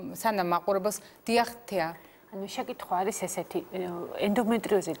სანამ მაყურებელს დიახთია. ანუ შეკითხვა არის ესეთი,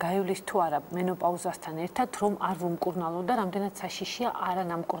 ენდომეტრიოზი გაივლის თუ არა მენოპაუზასთან ერთად, რომ არ ვუმკურნალო და რამდენად საშიშია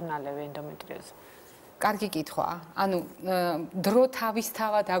არანამკურნალები ენდომეტრიოზი? კარგი კითხვაა. ანუ დრო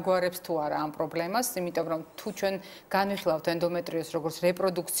თავისთავად აგვარებს თუ არა ამ პრობლემას, იმიტომ რომ თუ ჩვენ განვიხილავთ ენდომეტრიოზს როგორც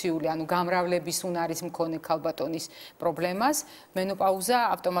რეპროდუქციული, ანუ გამრავლების უნარის მქონე ქალბატონის პრობლემას, მენოპაუზა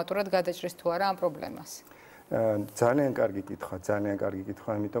ავტომატურად გადაჭრის თუ არა ამ პრობლემას? ძალიან კარგი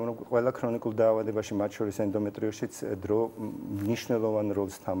კითხვა, იმიტომ რომ ყველა ქრონიკულ დაავადებაში, მათ შორის ენდომეტრიოზშიც დრო მნიშვნელოვან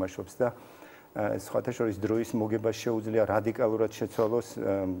როლს თამაშობს და სხვათა შორის დროის მოგება შეუძლია რადიკალურად შეცვალოს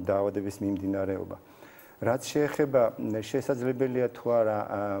დაავადების მიმდინარეობა. რაც შეეხება შესაძლებელია თუ არა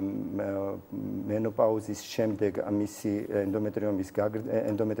მენოპაუზის შემდეგ მისი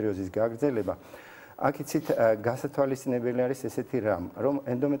ენდომეტრიოზის გაგრძელება, აქ იცით გასათვალისწინებელი არის ესეთი რამ, რომ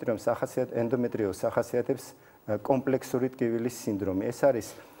ენდომეტრიოზს ახასიათებს კომპლექსური ტკივილის სინდრომი. ეს არის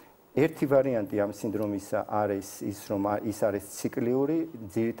ერთი ვარიანტი ამ სინდრომისა არის ის, რომ ის არის ციკლიური,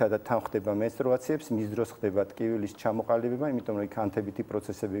 ძირითადად თან ხდება მენსტრუაციებს, მის დროს ხდება ტკივილის ჩამოყალიბება, იმიტომ რომ იქ ანთებითი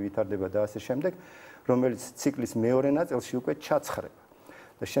პროცესები ვითარდება და ასე შემდეგ, რომელიც ციკლის მეორე ნაწილში უკვე ჩაცხრება.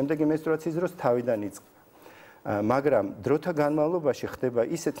 და შემდეგი მენსტრუაციის დროს თავიდან იწყება. მაგრამ დროთა განმავლობაში ხდება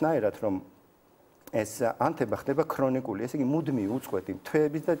ისეთნაირად, რომ ეს ანთება ხდება ქრონიკული, ესე იგი მუდმივი უწყვეტი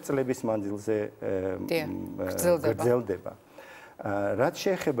თვეების და წლების მანძილზე გრძელდება. რაც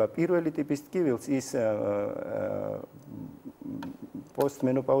შეეხება პირველი ტიპის ტკივილს, ის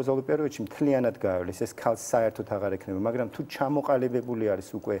პოსტმენოპაუზალურ პერიოდში მთლიანად გაივლის, ეს ქალს საერთოდ აღარ ექნება, მაგრამ თუ ჩამოყალიბებული არის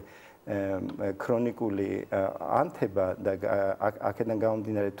უკვე ქრონიკული ანთება და აქედან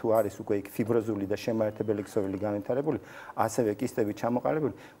გამომდინარე თუ არის უკვე იქ ფიბროზული და შემაერთებელი ქსოვილი განვითარებული, ასევე კისტები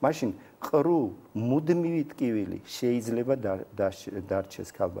ჩამოყალიბებული, მაშინ ყრუ მუდმივი ტკივილი შეიძლება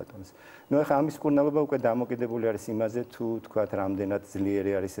დარჩეს ქალბატონს. ნუ ახლა ამის მკურნალობა უკვე დამოკიდებული არის იმაზე, თუ თქვათ რამდენად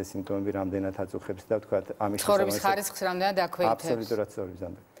ძლიერი არის ეს სიმპტომები, რამდენად აწუხებს და თქვათ ამის ცხოვრების ხარისხს რამდენად აქვეითებს. აბსოლუტურად სწორი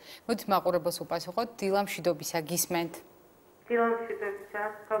ზანდა. მოდით მაყურებელს ვუპასუხოთ, დილამშვიდობისა გისმენთ. დილამშვიდობისა,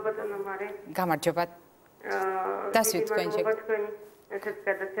 ქალბატონო მარი. გამარჯობა. დასვით თქვენ შეგიძლიათ ესეთ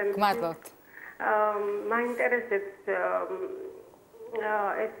გადაცემას. გმადლობთ. მაინტერესებს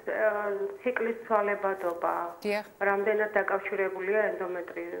ეს ციკლის ცვალებადობა. დიახ. რამდენად დაკავშირებულია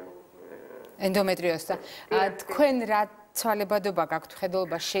ენდომეტრიოზთან. თქვენ რა ცვალებადობა გაქვთ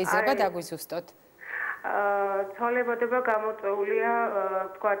ხედულობა შეიძლება დაგვიზუსტოთ? ცვალებადობა გამოწვეულია,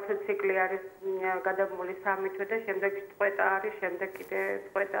 თქვათ ციკლი არის გადაბმული 3 თვე და შემდეგ წყვეტა არის, შემდეგ კიდე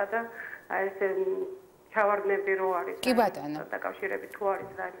წყვეტა და ეს ჩავარდნები რო არის. კი ბატონო. დაკავშირებით თუ არის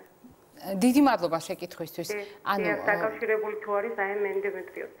რაიმე. დიდი მადლობა შეკითხვისთვის. ანუ დაკავშირებული თუ არის აი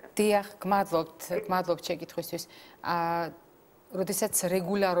ენდომეტრიოზთან. დიახ, გმადლობთ შეკითხვისთვის. როდესაც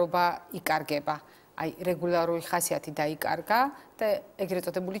რეგულარობა იკარგება, აი რეგულარული ხასიათი დაიკარგა და ეგრეთ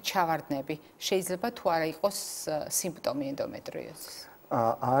წოდებული ჩავარდნები შეიძლება თუ არა იყოს სიმპტომი ენდომეტრიოზის.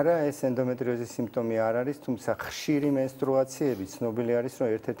 არა, ეს ენდომეტრიოზის სიმპტომი არ არის, თუმცა ხშირი მენსტრუაციები ცნობილი არის, რომ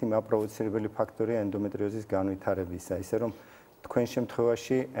ერთ-ერთი მაპროვოცირებელი ფაქტორია ენდომეტრიოზის განვითარებისა, ისე რომ თქვენ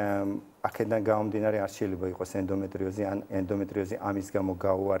შემთხვევაში აქედან გამომდინარე არ შეიძლება იყოს ენდომეტრიოზი ან ენდომეტრიოზი ამის გამო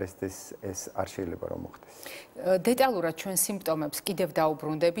გაუარესდეს, ეს არ შეიძლება რომ მოხდეს. დეტალურად ჩვენ სიმპტომებს კიდევ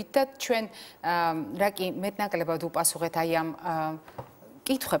დაუბრუნდებით და ჩვენ რა კი მეტნაკლებად უპასუხეთ აი ამ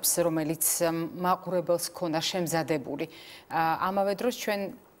კითხვებს, რომელიც მაყურებელს ქონა შემზადებული. ამავე დროს ჩვენ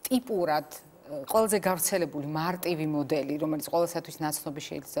ტიპურად ყველაზე გავრცელებული მარტივი მოდელი, რომელიც ყველასათვის ნაცნობი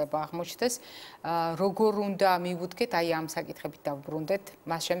შეიძლება აღმოჩნდეს, როგორ უნდა მივუდგეთ აი ამ საკითხებით დავბრუნდეთ.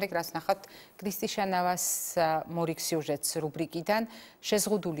 მას შემდეგ რაც ნახავთ კრისტიშანავას მორიგ სიუჟეტს რუბრიკიდან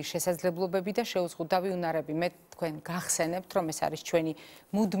შეზღუდული შესაძლებლობები და შეუზღუდავი უნარები. მე თქვენ გახსენებთ, რომ ეს არის ჩვენი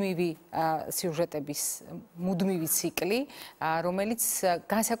მუდმივი სიუჟეტების მუდმივი ციკლი, რომელიც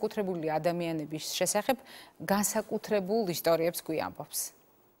განსაკუთრებული ადამიანების შესახებ განსაკუთრებულ ისტორიებს გვიამბობს.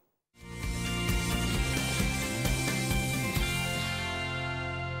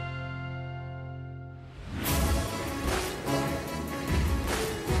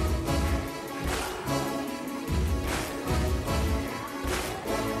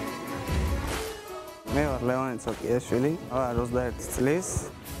 მე ვარ ლევან ცოკიაშვილი, ვარ 21 წლის,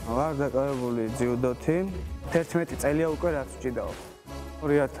 ვარ დაკავებული ძიუდოთი. 11 წელია უკვე რაც ვჭიდაობ.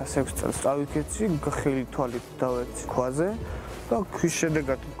 2006 წელს წავიქეცი, გახილი თვალით დავეცი ქვაზე და ქვის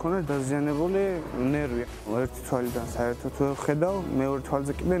შედეგად მქონდა დაზიანებული ნერვი. ერთი თვალიდან საერთოდ ვერ ვხედავ, მეორე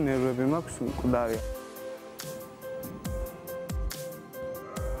თვალზე კიდე ნერვები მაქვს მკვდარი.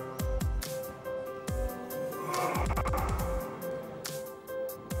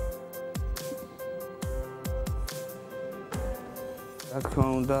 რა თქმა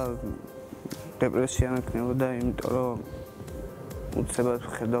უნდა, დეპრესია მექნებოდა, იმიტომ რომ უცებად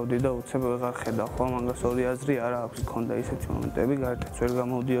ხედავდი და უცებ ვეღარ ხედავ. ხო, მაგას ორი აზრი არა აქვს, მქონდა ისეთი მომენტები, გარეთაც ვერ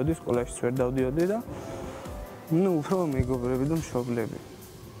გამოვდიოდი, სკოლაშიც ვერ დავდიოდი და უფრო მეგობრები და მშობლები.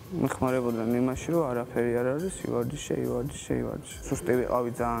 მეხმარებოდნენ იმაში, რომ არაფერი არ არის, ივარჯიშე. სუსტი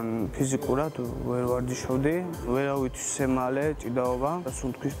ვიყავი ძალიან ფიზიკურად, ვერ ვარჯიშობდი, ვერავითვისე მალე ჭიდაობა,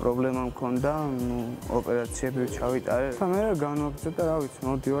 სუნთქვის პრობლემა მქონდა, ოპერაციები ჩავიტარე. და მე განვაგრძე და რა ვიცი,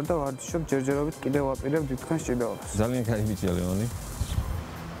 მოვდივარ და ვარჯიშობ, ჯერჯერობით კიდევ ვაპირებ დიდხანს ჭიდაობას. ძალიან კაი ბიჭია ლევანი.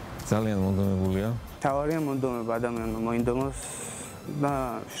 ძალიან მონდომებულია. თავარია მონდომება ადამიანმა მოინდომოს და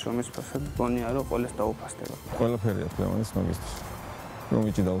შრომის ფასად გონია რომ ყველას დაუფასდება. ყველაფერია ლევანის მაგისტრის. რომ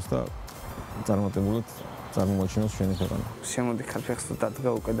იჭიდავს და წარმატებულად წარმოაჩინოს ჩვენი ქვეყანა. შემოდიხარ ფეხს და დადგა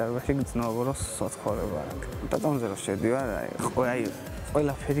უკვე დარბაზში გძნობ რომ საცხოვრება აქ. დაწონზე რომ შედივარ, აი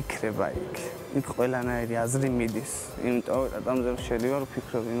ყველაფერი ქრება იქ. იქ ყველანაირი აზრი მიდის. იმიტომ რომ დაწონზე რომ შედივარ,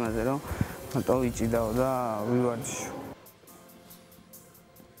 ვფიქრობ იმაზე რომ მარტო ვიჭიდაო და ვივარჯიშო.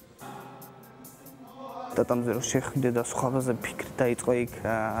 დაწონზე რომ შეხვიდე და სხვაბაზე ფიქრი დაიწყო იქ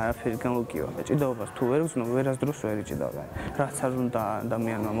არაფერი გამოგივა. ჭიდაობას თუ ვერ ვზნობ, ვერასდროს ვერ იჭიდავდა. რაც არ უნდა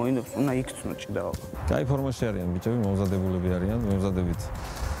ადამიანმა მოინდობს, უნდა იქცნო ჭიდაობა. კაი ფორმაში არიან ბიჭები, მომზადებულები არიან, მომზადებით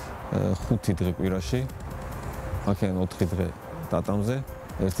 5 დღე კვირაში. აქედან 4 დღე დატამზე,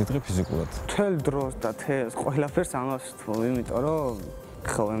 1 დღე ფიზიკურად. მთელ დროს და თელს ყველაფერს ამას ვთქვი, იმიტომ რომ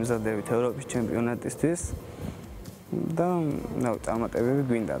ხო ემზადებით ევროპის ჩემპიონატისთვის და წარმატებები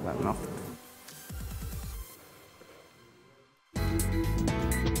გვინდა და ნახოთ.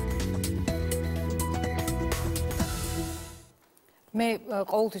 მე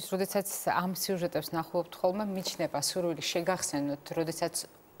ყოველთვის, როდესაც ამ სიუჟეტებს ნახულობთ ხოლმე, მიჩნდება სურვილი შეგახსენოთ, როდესაც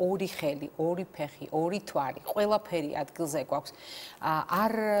ორი ხელი, ორი ფეხი, ორი თვალი, ყველაფერი ადგილზე გვაქვს.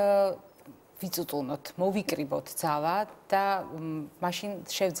 არ ვიწუწუნოთ, მოვიკრიბოთ ძალა და მაშინ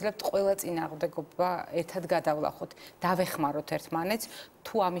შევძლებთ ყველა წინააღმდეგობა ერთად გადავლახოთ, დავეხმაროთ ერთმანეთს.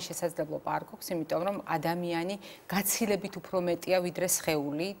 თუ ამის შესაძლებლობა არ გვაქვს, იმიტომ რომ ადამიანი გაცილებით უფრო მეტია ვიდრე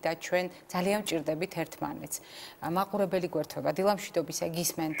სხეული და ჩვენ ძალიან ვჭირდებით ერთმანეთს. მაყურებელი გვერდება, დილამშვიდობისა,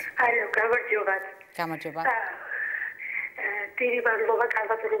 გისმენთ. ალო, გამარჯობათ. გამარჯობა. დიდი მადლობა,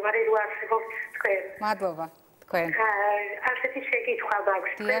 კალბატურუბარი რო არსებობთ თქვენ. მადლობა, თქვენ. ასეთი შეკითხვა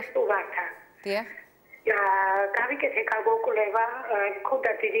მაქვს თქვენ სტუმართან. დიახ. გავიკეთე გამოკვლევა,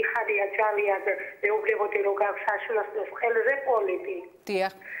 მქონდა დიდი ხანია ძალიან, მეუბნებოდი რომ გაქვს საშვილოსნოს ყელზე პოლიპი.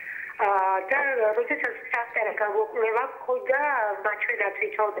 დიახ. და როდესაც ჩასწერა გამოკვლევა, მქონდა მაჩვენა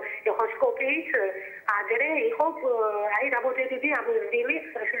თვითონ ეხოსკოპიით, ადრე იყო აი რამოდენიმე ამოზრდილი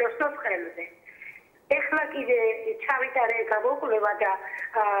საშვილოსნოს ყელზე. ეხლა კიდე ჩავიტარე გამოკვლევა და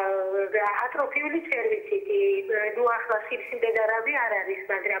ატროფიული ცერვიციტი, ნუ ახლა სიმსივნე და რამე არ არის,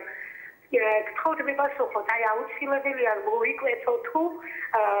 მაგრამ გთხოვთ მიპასუხოთ, აი აუცილებელია მოიკვეთო თუ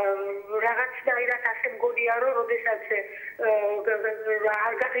რაღაცნაირად ასე მგონია, რომ როდესაც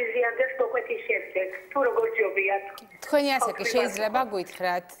არ გაღიზიანდეს მოკვეთის შემდეგ, თუ როგორ ჯობიათ. თქვენი ასაკი შეიძლება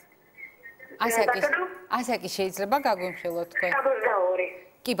გითხრათ? ასაკი შეიძლება გაგვიმხილოთ თქვენ? 62.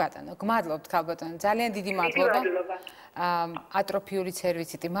 კი ბატონო, გმადლობთ ქალბატონო, ძალიან დიდი მადლობა. ატროფიული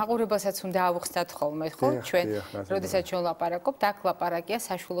ცერვიციტი მაყურებელსაც უნდა ავხსნათ ხოლმე, ხო? ჩვენ, როდესაც ჩვენ ლაპარაკობთ, აქ ლაპარაკია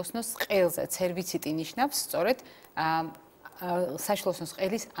საშვილოსნოს ყელზე. ცერვიციტი ნიშნავს სწორედ საშვილოსნოს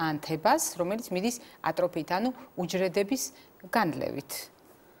ყელის ანთებას, რომელიც მიდის ატროფიით, ანუ უჯრედების განლევით.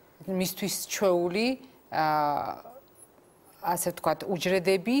 მისთვის ჩვეული ასე ვთქვათ,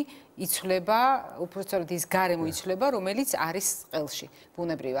 უჯრედები იცვლება, უпростоრად ის გარემო იცვლება, რომელიც არის ყელში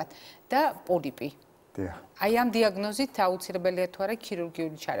ბუნებრივად და პოლიპი. დიახ. აი ამ დიაგნოზით აუცილებელია თუ არა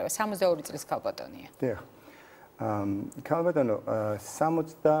ქირურგიული ჩარევა. 62 წლის ქალბატონია. დიახ. ქალბატონო,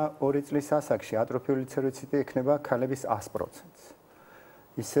 62 წლის ასაკში ატროფიული ცერვიციტი ექნება ქალების 100%-ს.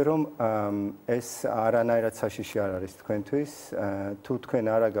 ისე რომ ეს არანაირად საშიში არ არის თქვენთვის, თუ თქვენ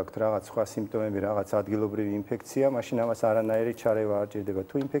არ გაქვთ რაღაც სხვა სიმპტომები, რაღაც ადგილობრივი ინფექცია, მაშინ ამას არანაირი ჩარევა არ ჭირდება.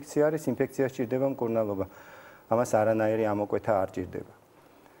 თუ ინფექცია არის, ინფექციას ჭირდება მკურნალობა. ამას არანაირი ამოკვეთა არ ჭირდება.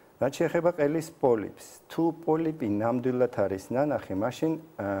 რაც შეეხება ყელის პოლიპს, თუ პოლიპი ნამდვილად არის ნანახი, მაშინ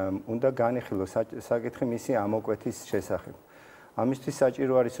უნდა განიხილოს საკითხი მისი ამოკვეთის შესახებ. ამისთვის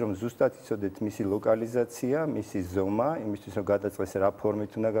საჭირო არის რომ ზუსტად იცოდეთ მისი ლოკალიზაცია, მისი ზომა, იმისთვის რომ გადაწყდეს რა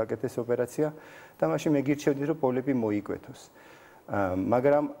ფორმით უნდა გაკეთდეს ოპერაცია და მაშინ მეგირჩევდით რომ პოლიპი მოიკვეთოს.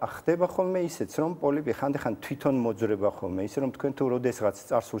 მაგრამ ხდება ხოლმე ისეც რომ პოლიპი ხანდახან თვითონ მოძრება ხოლმე, ისე რომ თქვენ თუ როდესღაც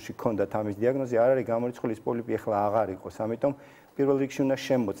წარსულში გქონდათ ამის დიაგნოზი, არ არის გამორიცხული ის პოლიპი ახლა აღარ იყოს, ამიტომ პირველ რიგში უნდა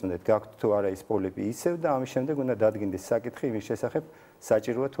შემოწმდეთ, გაქვთ თუ არა ის პოლიპი ისევ და ამის შემდეგ უნდა დადგინდეს საკითხი იმის შესახებ,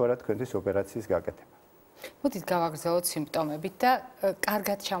 საჭიროა თუ არა თქვენთვის ოპერაციის გაკეთება. მოდით გავაგრძელოთ სიმპტომებით და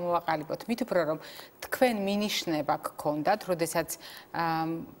კარგად ჩამოვაყალიბოთ. მით უფრო რომ თქვენ მინიშნება გქონდათ, როდესაც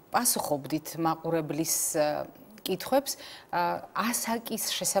პასუხობდით მაყურებლის კითხვებს, ასაკის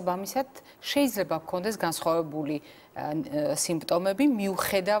შესაბამისად შეიძლება გქონდეს განსხვავებული სიმპტომები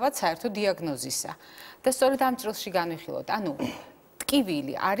მიუხედავად საერთო დიაგნოზისა. და სწორედ ამ წრილში განვიხილოთ. ანუ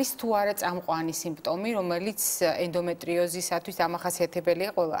ტკივილი არის თუ არა წამყვანი სიმპტომი, რომელიც ენდომეტრიოზისათვის დამახასიათებელია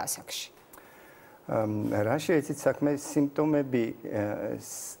ყველა ასაკში. რა შეეცით საქმე სიმპტომები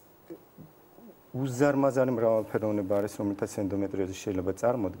უზარმაზარი მრავალფეროვნება არის, რომელთაც ენდომეტრიოზი შეიძლება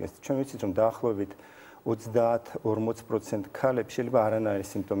წარმოდგეს. ჩვენ ვიცით, რომ დაახლოებით 30-40% ქალებს შეიძლება არანაირი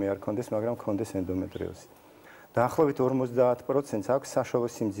სიმპტომი არ ქონდეს, მაგრამ ქონდეს ენდომეტრიოზი. დაახლოებით 50%-ს აქვს საშუალო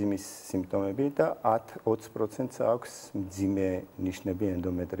სიმძიმის სიმპტომები და 10-20%-ს აქვს მძიმე ნიშნები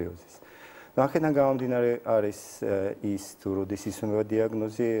ენდომეტრიოზის. აქედან გამომდინარე არის ის თუ როდის ისმება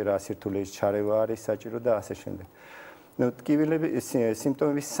დიაგნოზი, რა სირთულეების ჩარევა არის საჭირო და ასე შემდეგ. ტკივილების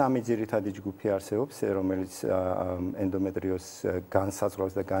სიმპტომების სამი ძირითადი ჯგუფი არსებობს, რომელიც ენდომეტრიოზს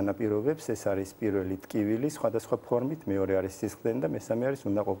განსაზღვრავს და განაპირობებს. ეს არის პირველი ტკივილი სხვადასხვა ფორმით, მეორე არის სისხლდენი და მესამე არის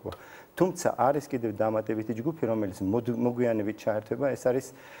უნაყოფოება. თუმცა არის კიდევ დამატებითი ჯგუფი, რომელიც მოგვიანებით ჩაერთვება, ეს არის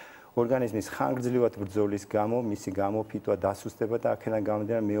ორგანიზმის ხანგრძლივად ბრძოლის გამო, მისი გამოფიტვა, დასუსტება და აქედან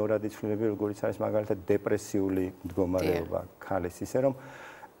გამომდინარე მეორადი ცვლილებები, როგორიც არის მაგალითად დეპრესიული მდგომარეობა ქალის, ისე რომ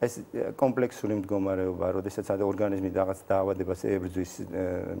ეს კომპლექსური მდგომარეობა, როდესაც ორგანიზმი რაღაც დაავადებას ებრძვის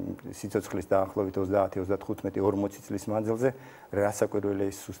სიცოცხლის დაახლოებით 30-35-40 წლის მანძილზე, რასაკვირველია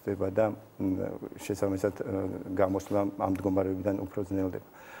ის სუსტება და შესაბამისად გამოსვლა ამ მდგომარეობიდან უფრო ძნელდება.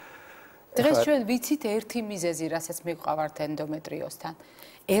 დღეს ჩვენ ვიცით ერთი მიზეზი, რასაც მივყავართ ენდომეტრიოზთან.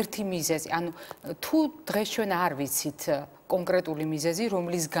 ერთი მიზეზი, ანუ თუ დღეს ჩვენ არ ვიცით კონკრეტული მიზეზი,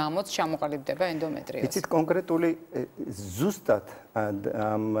 რომლის გამოც ჩამოყალიბდება ენდომეტრიოზი. იცით კონკრეტული ზუსტად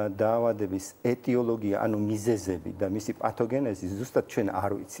ამ დაავადების ეტიოლოგია, ანუ მიზეზები და მისი პათოგენეზი ზუსტად ჩვენ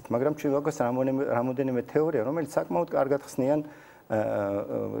არ ვიცით, მაგრამ ჩვენ გვაქვს რამოდენიმე თეორია, რომელიც საკმაოდ კარგად ხსნიან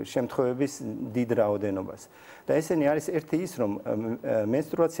შემთხვევების დიდ რაოდენობას. და ესენი არის ერთი ის, რომ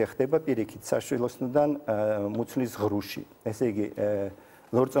მენსტრუაცია ხდება პირიქით საშვილოსნოდან მუცლის ღრუში. ესე იგი,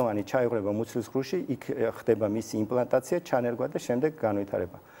 ლორწოვანი ჩაიღრება მუცლის ღრუში, იქ ხდება მისი იმპლანტაცია, ჩანერგვა და შემდეგ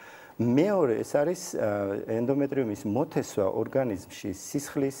განვითარება. მეორე ეს არის ენდომეტრიუმის მოთესვა ორგანიზმში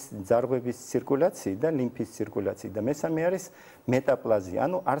სისხლის ძარღვების ცირკულაციით და ლიმფის ცირკულაციით და მესამე არის მეტაპლაზია,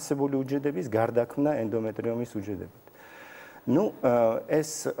 ანუ არსებული უჯრედების გარდაქმნა ენდომეტრიუმის უჯრედებით. Ну,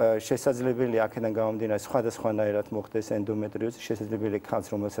 ეს შესაძლებელია აქედან გამომდინარე სხვადასხვანაირად მოხდეს ენდომეტრიოზი, შესაძლებელია ქალს,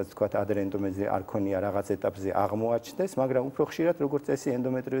 რომელსაც თქვათ ადრე ენდომეტრიოზი არ ქონია რაღაც ეტაპზე აღმოაჩნდეს, მაგრამ უფრო ხშირად როგორც წესი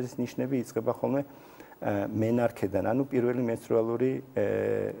ენდომეტრიოზის ნიშნები იწყება ხოლმე მენარქედან, ანუ პირველი მენსტრუალური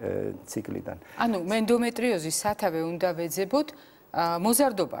ციკლიდან. ანუ ენდომეტრიოზის სათავე უნდა ვეძებოთ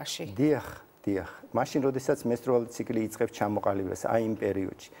მოზარდობაში. დიახ. დიახ, მაშინ როდესაც მენსტრუალური ციკლი იწყებს ჩამოყალიბებას, აი იმ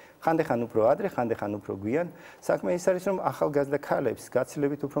პერიოდში. ხანდახან უფრო ადრე, ხანდახან უფრო გვიან. საქმე ის არის, რომ ახალგაზრდა ქალებს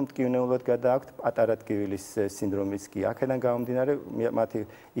გაცილებით უფრო მტკივნეულად გადააქვთ პატარა ტკივილის სინდრომიც კი. აქედან გამომდინარე მათი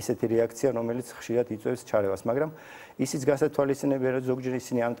ისეთი რეაქცია, რომელიც ხშირად იწვევს ჩარევას, მაგრამ ისიც გასათვალისწინებელია, რომ ზოგჯერ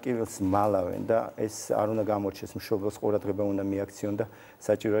ისინი ამ ტკივილს მალავენ და ეს არ უნდა გამორჩეს მშობელს, ყურადღება უნდა მიაქციონ და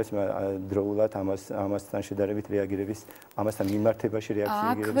საჭირო არის დროულად ამასთან შედარებით რეაგირების, ამასთან მიმართებაში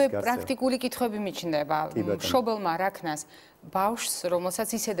რეაგირების აქვე პრაქტიკული კითხვები მიჩნდება. მშობელმა რა ქნას ბავშვს,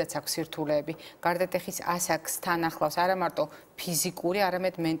 რომელსაც ისედაც აქვს სირთულეები, გარდატეხის ასაკს თან ახლავს არა მარტო ფიზიკური,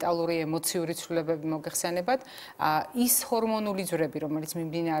 არამედ მენტალური, ემოციური ცვლილებები მოგეხსენებათ, ის ჰორმონული ძვრები, რომელიც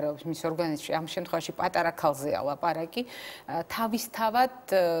მიმდინარეობს მის ორგანიზმში, ამ შემთხვევაში პატარა ქალზეა ლაპარაკი, თავისთავად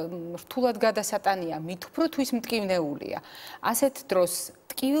რთულად გადასატანია, მით უფრო თუ ის მტკივნეულია. ასეთ დროს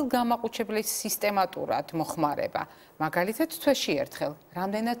ტკივილ გამაყუჩებლის სისტემატურად მოხმარება, მაგალითად თვეში ერთხელ,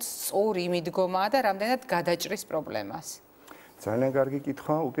 რამდენად სწორი მიდგომაა და რამდენად გადაჭრის პრობლემას. ძალიან კარგი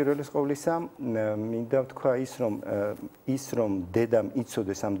კითხვა. უპირველეს ყოვლისა, მინდა ვთქვა ის რომ დედამ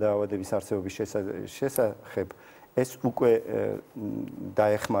იცოდეს ამ დაავადების არსებობის შესახებ, ეს უკვე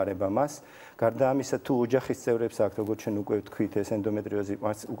დაეხმარება მას. გარდა ამისა, თუ ოჯახის წევრებს აქვს, როგორც ჩვენ უკვე ვთქვით, ეს ენდომეტრიოზი,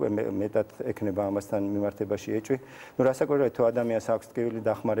 მას უკვე მეტად ექნება ამასთან მიმართებაში ეჭვი. ნუ რასაკვირველია, თუ ადამიანს აქვს ტკივილი,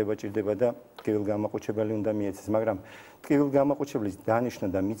 დახმარება ჭირდება და ტკივილ გამაყუჩებელი უნდა მიეცეს, მაგრამ ტკივილ გამაყუჩებლის დანიშვნა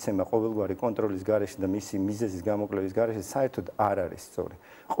და მიცემა ყოველგვარი კონტროლის გარეშე და მისი მიზეზის გამოკლების გარეშე საერთოდ არ არის სწორი.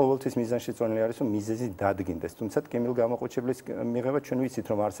 ყოველთვის მიზანშეწონილი არის, რომ მიზეზი დადგინდეს. თუმცა ტკივილ გამაყუჩებლის მიღება ჩვენ ვიცით,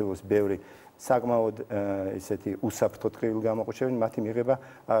 რომ არსებობს ბევრი საკმაოდ ესეთი უსაფრთხო ტკივილ გამაყუჩებელი, მათი მიღება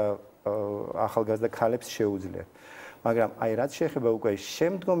ახალგაზრდა ქალებს შეუძლიათ. მაგრამ აი რაც შეეხება უკვე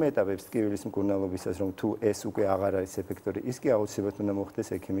შემდგომ ეტაპებს ტკივილის მკურნალობისას, რომ თუ ეს უკვე აღარ არის ეფექტური, ის კი აუცილებლად უნდა მოხდეს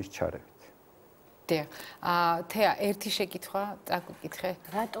ექიმის ჩარევით. თეა, ერთი შეკითხვა წაგვიკითხე.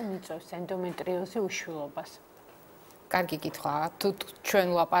 რატომ იწვევს ენდომეტრიოზი უშვილობას? კარგი კითხვაა. თუ ჩვენ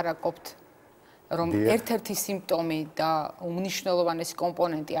ვლაპარაკობთ, რომ ერთ-ერთი სიმპტომი და უმნიშვნელოვანესი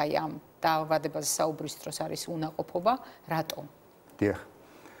კომპონენტი აი ამ დაავადებაზე საუბრის დროს არის უნაყოფობა, რატომ? დიახ.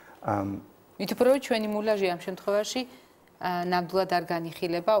 მით უფრო ჩვენი მულაჟი ამ შემთხვევაში ნამდვილად არ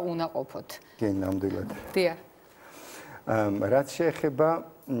განიხილება უნაყოფოთ. კი, ნამდვილად. დიახ. რაც შეეხება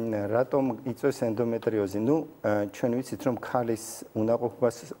რატომ იწვევს ენდომეტრიოზი? ნუ ჩვენ ვიცით, რომ ქალის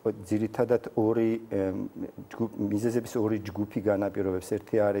უნაყოფობას ძირითადად მიზეზების ორი ჯგუფი განაპირობებს.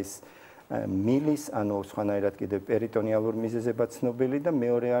 ერთი არის მილის, ანუ სხვანაირად კიდევ პერიტონიალურ მიზეზებად ცნობილი და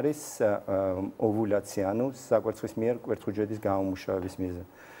მეორე არის ოვულაცია, ანუ საკვერცხის მიერ კვერცხუჯრედის გამომუშავების მიზეზი.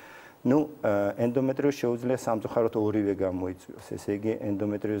 ნუ ენდომეტრიოზს შეუძლია სამწუხაროდ ორივე გამოიწვიოს. ესე იგი,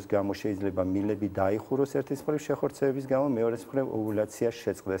 ენდომეტრიოზის გამო შეიძლება მილები დაიხუროს ერთის მხრივ შეხორცეების გამო, მეორეს მხრივ ოვულაცია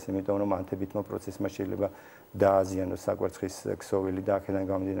შეწყდეს, იმიტომ რომ ანთებითმო პროცესმა შეიძლება დააზიანოს საკვერცხის ქსოვილი და აქედან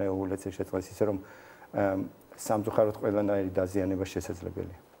გამომდინარე ოვულაცია შეწყდეს, ისე რომ სამწუხაროდ ყველანაირი დაზიანება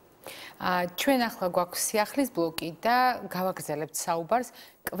შესაძლებელია. ჩვენ ახლა გვაქვს სიახლის ბლოკი და გავაგრძელებთ საუბარს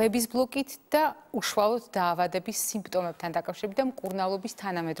კვების ბლოკით და უშუალოდ დაავადების სიმპტომებთან დაკავშირებით და მკურნალობის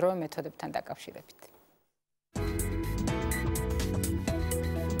თანამედროვე მეთოდებთან დაკავშირებით.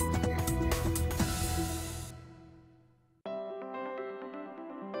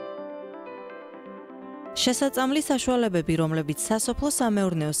 შესაწამლის საშუალებები, რომლებიც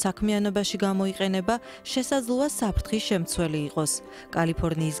სასოფლო-სამეურნეო საქმიანობაში გამოიყენება, შესაძლოა საფრთხის შემცველი იყოს.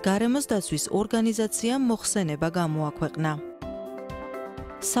 კალიფორნიის გარემოს დაცვის ორგანიზაციამ მოხსენება გამოაქვეყნა.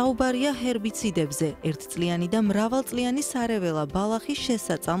 საუბარია ჰერბიციდებზე, ერთწლიანი და მრავალწლიანი სარეველა ბალახის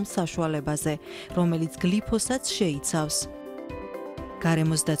შესაწამლ საშუალებაზე, რომელიც გლიფოსატს შეიცავს.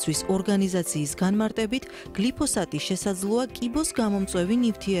 გარემოს დაცვის ორგანიზაციის განმარტებით, გლიფოსატი შესაძლოა კიბოს გამომწვევი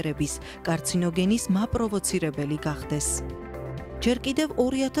ნივთიერების, კარცინოგენის მაპროვოცირებელი გახდეს. ჯერ კიდევ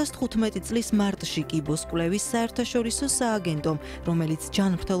 2015 წლის მარტში კიბოს კვლევის საერთაშორისო სააგენტომ, რომელიც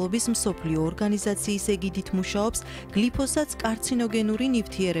ჯანმრთელობის მსოფლიო ორგანიზაციის ეგიდით მუშაობს, გლიფოსატს კარცინოგენური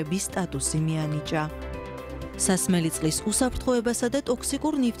ნივთიერების სტატუსი მიანიჭა. სასმელი წყლის უსაფრთხოებასა და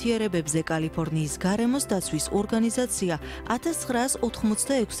ტოქსიკურ ნივთიერებებზე კალიფორნიის გარემოს დაცვის ორგანიზაცია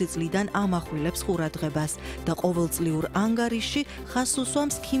 1986 წლიდან ამახვილებს ყურადღებას და ყოველწლიურ ანგარიშში ხაზს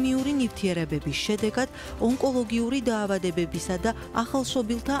უსვამს ქიმიური ნივთიერებების შედეგად ონკოლოგიური დაავადებებისა და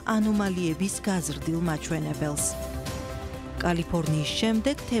ახალშობილთა ანომალიების გაზრდილ მაჩვენებელს. კალიფორნიის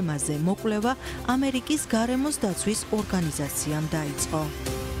შემდეგ თემაზე მოკვლევა ამერიკის გარემოს დაცვის ორგანიზაციამ დაიწყო.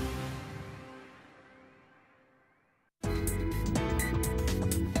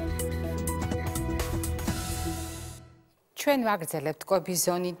 ჩვენ ვაგრძელებთ კვების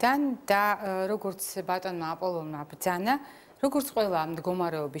ზონიდან და როგორც ბატონმა აპოლონმა ბრძანა, როგორც ყველა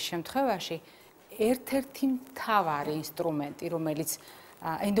მდგომარეობის შემთხვევაში, ერთ-ერთი მთავარი ინსტრუმენტი, რომელიც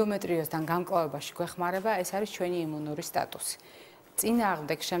ენდომეტრიოზთან გამკლავებაში გვეხმარება, ეს არის ჩვენი იმუნური სტატუსი.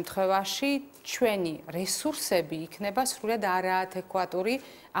 წინააღმდეგ შემთხვევაში ჩვენი რესურსები იქნება სრულად არაადეკვატური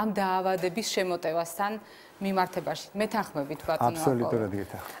ამ დაავადების შემოტევასთან მიმართებაში. მეთანხმებით ბატონო. აბსოლუტურად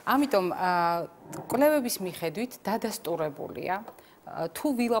გეთანხმებით. ამიტომ კვლევების მიხედვით დადასტურებულია თუ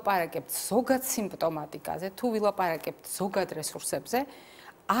ვილაპარაკებთ ზოგად სიმპტომატიკაზე, თუ ვილაპარაკებთ ზოგად რესურსებზე,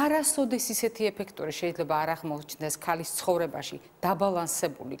 არასოდეს ისეთი ეფექტური შეიძლება არ აღმოჩნდეს ქალის ცხოვრებაში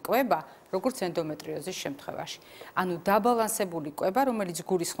დაბალანსებული კვება, როგორც ენდომეტრიოზის შემთხვევაში. ანუ დაბალანსებული კვება, რომელიც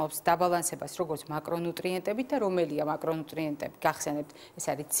გულისხმობს დაბალანსებას როგორც მაკრონუტრიენტებით და რომელია მაკრონუტრიენტები, გახსენებთ, ეს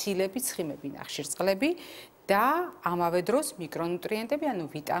არის ცილები, ცხიმები, ნახშირწყლები და ამავე დროს მიკრონუტრიენტები, ანუ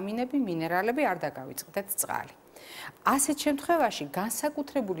ვიტამინები, მინერალები არ დაგავიწყდეთ წყალი. ასეთ შემთხვევაში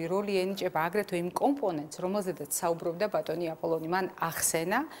განსაკუთრებული როლი ენიჭება აგრეთვე იმ კომპონენტს, რომელზედაც საუბრობდა ბატონი აპოლონი, მან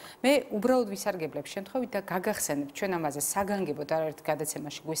ახსენა. მე უბრალოდ ვისარგებლებ შემთხვევით და გაგახსენებთ, ჩვენ ამაზე საგანგებოდ არაერთ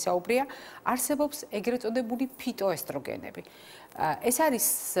გადაცემაში გვისაუბრია, არსებობს ეგრეთ წოდებული ფიტოესტროგენები. ეს არის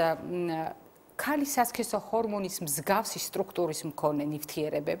ქალის სასქესო ჰორმონის მსგავსი სტრუქტურის მქონე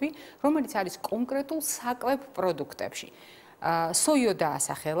ნივთიერებები, რომელიც არის კონკრეტულ საკვებ პროდუქტებში. სოიო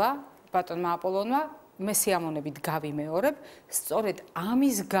დაასახელა ბატონმა აპოლონმა, მე სიამოვნებით გავიმეორებ, სწორედ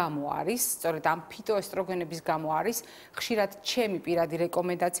ამის გამო არის, სწორედ ამ ფიტოესტროგენების გამო არის ხშირად ჩემი პირადი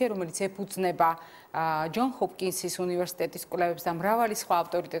რეკომენდაცია, რომელიც ეფუძნება ჯონ ჰოპკინსის უნივერსიტეტის კვლევებს და მრავალი სხვა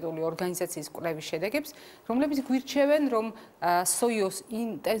ავტორიტეტული ორგანიზაციის კვლევის შედეგებს, რომლებიც გვირჩევენ, რომ სოიოს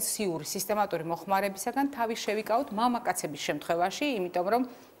ინტენსიური სისტემატური მოხმარებისაგან თავი შევიკავოთ მამაკაცების შემთხვევაში, იმიტომ რომ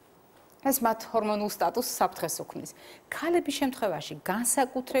ეს მათ ჰორმონულ სტატუსს საფრთხეს უქმნის. ქალების შემთხვევაში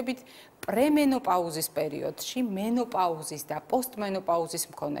განსაკუთრებით პრემენოპაუზის პერიოდში, მენოპაუზის და პოსტმენოპაუზის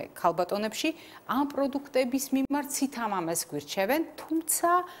მქონე ქალბატონებში ამ პროდუქტების მიმართ ცითამამეს გვირჩევენ, თუმცა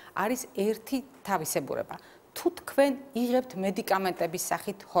არის ერთი თავისებურება. თუ თქვენ იღებთ მედიკამენტების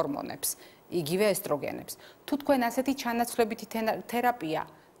სახით ჰორმონებს, იგივე ესტროგენებს, თუ თქვენ ასეთი ჩანაცვლებითი თერაპია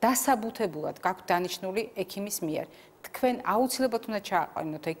დასაბუთებულად გაქვთ დანიშნული ექიმის მიერ, თქვენ აუცილებლად უნდა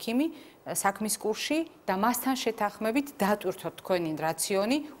ჩააყენოთ ექიმი საქმის კურსში და მასთან შეთანხმებით დატვირთოთ თქვენი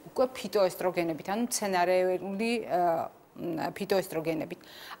რაციონი უკვე ფიტოესტროგენებით, ანუ მცენარეული ფიტოესტროგენებით.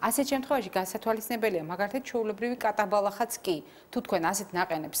 ასეთ შემთხვევაში განსათვალისწინებელია მაგალითად ჩვეულებრივი კატაბალახაც კი. თუ თქვენ ასეთ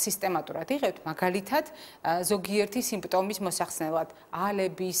ნაყენებს სისტემატურად იღებთ, მაგალითად ზოგიერთი სიმპტომის მოსახსნელად,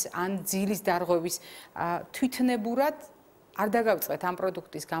 ალების ან ძილის დარღვევის თვითნებურად არ დაგავიწყეთ ამ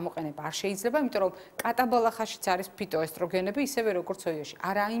პროდუქტის გამოყენება არ შეიძლება, იმიტომ რომ კატაბალახაშიც არის ფიტოესტროგენები, ისევე როგორც სოიოში.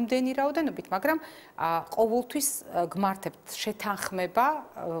 არა იმდენი რაოდენობით, მაგრამ ყოველთვის გმართებთ შეთანხმება,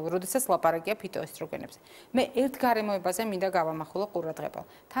 როდესაც ლაპარაკია ფიტოესტროგენებზე. მე ერთ გარემოებაზე მინდა გავამახვილო ყურადღება.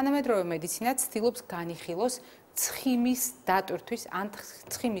 თანამედროვე მედიცინა ცდილობს განიხილოს ცხიმის დატვირთვის ან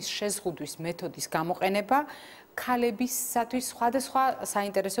ცხიმის შეზღუდვის მეთოდის გამოყენება ქალებისათვის სხვადასხვა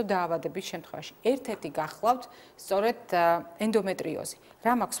საინტერესო დაავადების შემთხვევაში. ერთ-ერთი გახლავთ სწორედ ენდომეტრიოზი.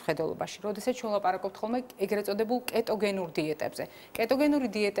 რა მაქვს მხედველობაში? როდესაც ჩვენ ვლაპარაკობთ ხოლმე ეგრეთ წოდებულ კეტოგენურ დიეტებზე. კეტოგენური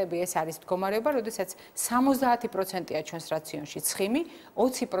დიეტები ეს არის მდგომარეობა, როდესაც 70%-ია ჩვენს რაციონში ცხიმი,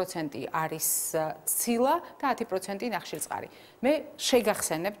 20% არის ცილა და 10% ნახშირწყალი. მე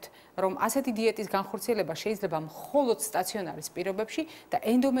შეგახსენებთ, რომ ასეთი დიეტის განხორციელება შეიძლება მხოლოდ სტაციონარის პირობებში და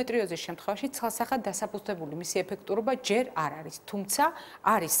ენდომეტრიოზის შემთხვევაში ცალსახად დასაბუთებული მისი ეფექტურობა ჯერ არ არის. თუმცა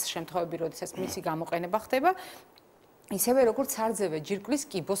არის შემთხვევები, როდესაც მისი გამოყენება ხდება ისევე როგორც სარძევე ჯირკვლის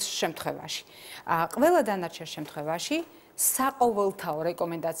კიბოს შემთხვევაში. ყველა დანარჩენ შემთხვევაში საყოველთაო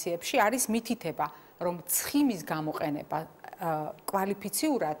რეკომენდაციებში არის მითითება, რომ ცხიმის გამოყენება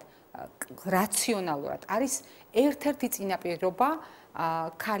კვალიფიციურად, რაციონალურად არის ერთ-ერთი წინაპირობა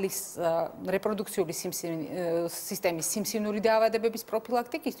ქალის რეპროდუქციული სისტემის სიმსივნური დაავადებების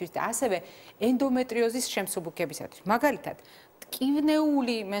პროფილაქტიკისთვის და ასევე ენდომეტრიოზის შემსუბუქებისათვის. მაგალითად,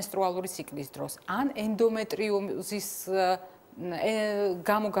 ტკივნეული მენსტრუალური ციკლის დროს ან ენდომეტრიოზის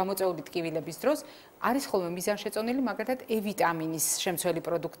გამოწვეული ტკივილების დროს არის ხოლმე მიზანშეწონილი მაგალითად E ვიტამინის შემცველი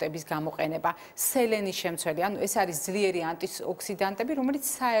პროდუქტების გამოყენება, სელენის შემცველი, ანუ ეს არის ძლიერი ანტიოქსიდანტები, რომელიც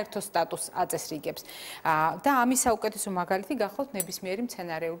საერთო სტატუსს აწესრიგებს. და ამის საუკეთესო მაგალითი გახლავთ ნებისმიერი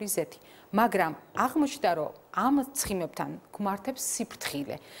მცენარეული ზეთი. მაგრამ აღმოჩნდა, რომ ამ ცხიმებთან გვმართებს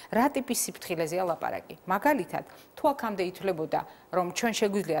სიფრთხილე. რა ტიპის სიფრთხილეზეა ლაპარაკი? მაგალითად, თუ აქამდე ითვლებოდა, რომ ჩვენ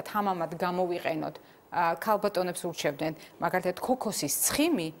შეგვიძლია თამამად გამოვიყენოთ ქალბატონებს ურჩევდნენ მაგალითად ქოქოსის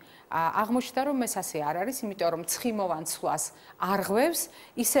ცხიმი, აღმოჩნდა რომ ეს ასე არ არის, იმიტომ რომ ცხიმოვან ცვლას არღვევს,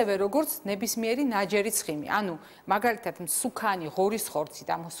 ისევე როგორც ნებისმიერი ნაჯერი ცხიმი. ანუ მაგალითად მსუქანი ღორის ხორცი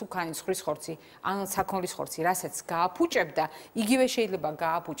და მსუქანი ცხრის ხორცი, ან საქონლის ხორცი, რასაც გააფუჭებდა, იგივე შეიძლება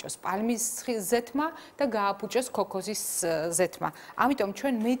გააფუჭოს პალმის ზეთმა და გააფუჭოს ქოქოსის ზეთმა. ამიტომ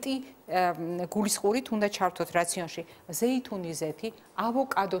ჩვენ მეტი გულისყურით უნდა ჩართოთ რაციონში ზეითუნის ზეთი,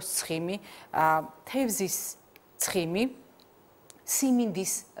 ავოკადოს ცხიმი, თევზის ცხიმი,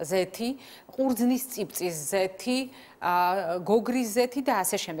 ციმინდის ზეთი, ყურძნის წიფწის ზეთი, გოგრის ზეთი და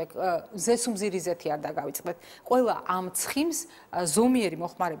ასე შემდეგ. ზესუმზირი ზეთი არ დაგავიწყდეთ. ყველა ამ ცხიმს ზომიერი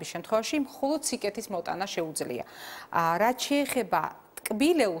მოხმარების შემთხვევაში მხოლოდ სიკეთის მოტანა შეუძლია. რაც შეეხება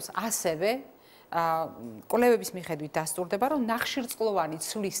ტკბილეულს, ასევე კვლევების მიხედვით დასტურდება, რომ ნახშირწყლოვანი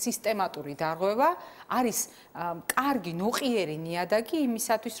ცვლის სისტემატური დარღვევა არის კარგი ნოყიერი ნიადაგი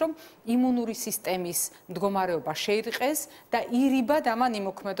იმისათვის, რომ იმუნური სისტემის მდგომარეობა შეირყეს და ირიბად ამან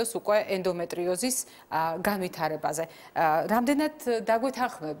იმოქმედოს უკვე ენდომეტრიოზის განვითარებაზე. რამდენად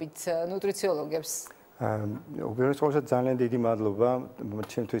დაგვეთანხმებით ნუტრიციოლოგებს? უპირველეს ყოვლისა ძალიან დიდი მადლობა.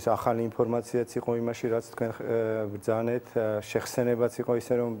 ჩემთვის ახალი ინფორმაციაც იყო იმაში, რაც თქვენ ბრძანეთ, შეხსენებაც იყო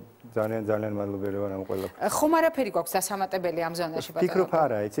ისე, რომ ძალიან მადლობელი ვარ ამ ყველაფერს. ხომ არაფერი გვაქვს დასამატებელი ამ ზონაში ბატონო? ვფიქრობ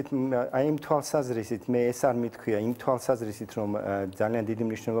არა, იცით, აი იმ თვალსაზრისით მე ეს არ მithქვია, იმ თვალსაზრისით, რომ ძალიან დიდი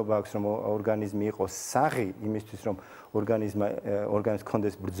მნიშვნელობა აქვს, რომ ორგანიზმი იყოს საღი, იმისთვის, რომ ორგანიზმს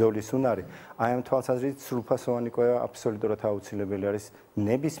კონდეს ბრძოლის უნარი, აი ამ თვალსაზრისით სრულფასოვანი კვება აბსოლუტურად აუცილებელი არის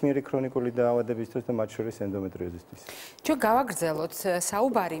ნებისმიერი ქრონიკული დაავადებისთვის და მათ შორის ენდომეტრიოზისთვის. ჩვენ გავაგრძელოთ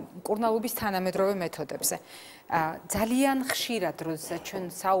საუბარი მკურნალობის თანამედროვე მეთოდებზე. ძალიან ხშირად, როდესაც ჩვენ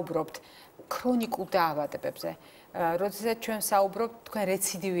საუბრობთ ქრონიკულ დაავადებებზე, როდესაც ჩვენ საუბრობთ თქვენ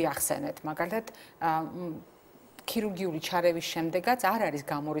რეციდივი ახსენეთ, მაგალითად ქირურგიული ჩარევის შემდეგაც არ არის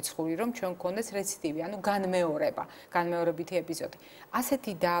გამორიცხული, რომ ჩვენ გქონდეს რეციდივი, ანუ განმეორებითი ეპიზოდი.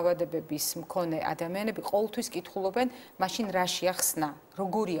 ასეთი დაავადებების მქონე ადამიანები ყოველთვის კითხულობენ, მაშინ რა შეახსნა,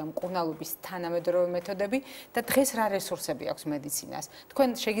 როგორია მკურნალობის თანამედროვე მეთოდები და დღეს რა რესურსები აქვს მედიცინას. თქვენ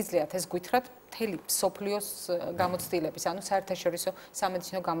შეგიძლიათ ეს გითხრათ მთელი მსოფლიოს გამოცდილების, ანუ საერთაშორისო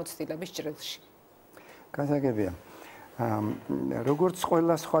სამედიცინო გამოცდილების ჭრილში. გასაგებია. როგორც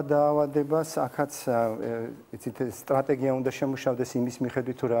ყველა სხვა დაავადებას, აქაც იცით, სტრატეგია უნდა შემუშავდეს იმის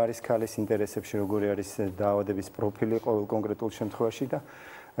მიხედვით, თუ რა არის ქალის ინტერესებში, როგორი არის დაავადების პროფილი ყოველ კონკრეტულ შემთხვევაში და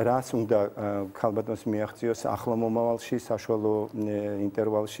რას უნდა ქალბატონს მიაღწიოს ახლო მომავალში, საშუალო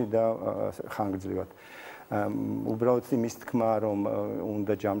ინტერვალში და ხანგრძლივად. უბრალოდ იმის თქმა, რომ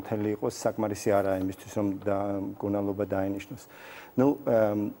უნდა ჯანმრთელი იყოს, საკმარისი არაა იმისთვის, რომ მკურნალობა დაენიშნოს. Ну,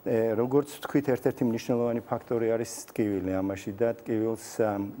 როგორც თქვით, ერთ-ერთი მნიშვნელოვანი ფაქტორი არის ტკივილი ამაში და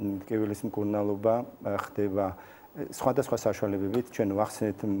ტკივილის მკურნალობა ხდება სხვადასხვა საშუალებებით. ჩვენ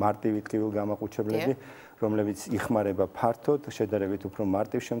ვახსენეთ მარტივი ტკივილგამაყუჩებლები, რომლებიც იხმარება ფართოდ, შედარებით უფრო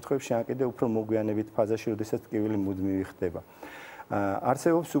მარტივ შემთხვევებში, ან კიდევ უფრო მოგვიანებით ფაზაში, როდესაც ტკივილი მუდმივი ხდება.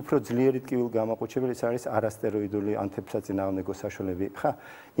 არსებობს უფრო ძლიერი ტკივილგამაყუჩებელი, ეს არის არასტეროიდული ანთებსაწინააღმდეგო საშუალებები. ხა,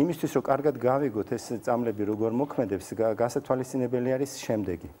 იმისთვის რომ კარგად გავიგოთ ეს წამლები როგორ მოქმედებს, გასათვალისწინებელი არის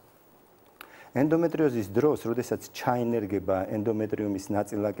შემდეგი. ენდომეტრიოზის დროს, როდესაც ჩაინერგება ენდომეტრიუმის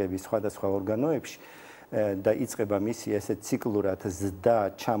ნაწილაკები სხვადასხვა ორგანოებში და იწყება მისი ესე ციკლურად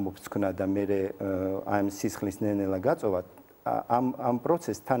ზრდა, ჩამოფცქნა და მერე ამ სისხლის ნენელა გაწოვა, ამ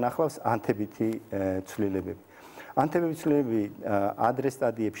პროცესთან ახლავს ანთებითი ცვლილებები. ანთებითი ცვლილებები ადრე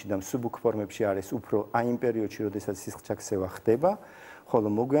სტადიებში და მსუბუქ ფორმებში არის უფრო აი იმ პერიოდში, როდესაც სისხლჩაქცევა ხდება, ხოლო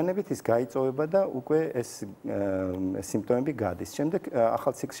მოგვიანებით ის გაიწოვება და უკვე ეს სიმპტომები გადის. შემდეგ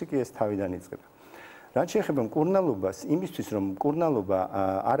ახალ ციკლში კი ეს თავიდან იწყება. რაც შეეხება მკურნალობას, იმისთვის რომ მკურნალობა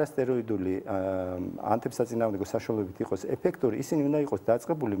არასტეროიდული ანთებსაწინააღმდეგო საშუალებებით იყოს ეფექტური, ისინი უნდა იყოს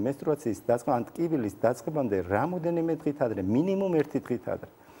დაწყებული menstruatsiis დაწყება ან ტკივილის დაწყებამდე რამოდენიმე დღით ადრე, მინიმუმ 1 დღით ადრე.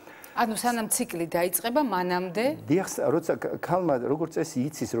 ანუ სანამ ციკლი დაიწყება, მანამდე დიახ, როცა ქალმა როგორც წესი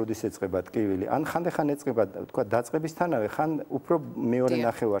იცის, როდის ეწყება ტკივილი, ან ხანდახან ეწყება, თქვა დაწყებისთანავე, ხან უფრო მეორე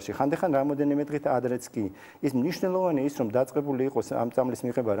ნახევარში, ხანდახან რამოდენიმე დღით ადრეც კი. ის მნიშვნელოვანია ის, რომ დაწყებული იყოს ამ წამლის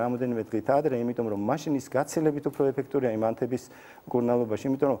მიღება რამოდენიმე დღით ადრე, იმიტომ რომ მაშინ ის გაცილებით უფრო ეფექტურია იმ ანთების მკურნალობაში,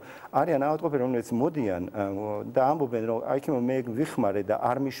 იმიტომ რომ არიან ავადმყოფები, რომლებიც მოდიან და ამბობენ, რომ აი იქ მე ვიხმარე და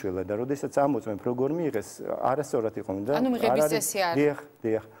არ მიშველა და როდესაც ამოწმებ როგორ მიიღეს, არასწორად იყო და ანუ მიღების წესი არის.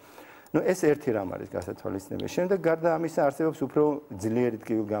 დიახ. Ну, ეს ერთი რამ არის გასათვალისწინებელი. შემდეგ გარდა ამისა არსებობს უფრო ძლიერი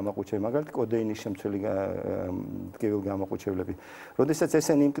ტკივილგამაყუჩებლები, მაგალითად კოდეინის შემცველი ტკივილგამაყუჩებლები. როდესაც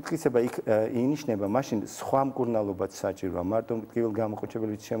ესენი იმტკიცება იქ ინიშნება, მაშინ სხვა მკურნალობაც საჭიროა, მარტო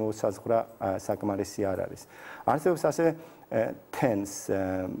ტკივილგამაყუჩებლებით შემოსაზღვრა საკმარისი არ არის. არსებობს ასევე TENS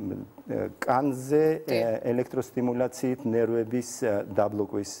კანზე ელექტროსტიმულაციით ნერვების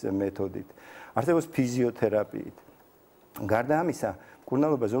დაბლოკვის მეთოდით. არსებობს ფიზიოთერაპიით. გარდა ამისა,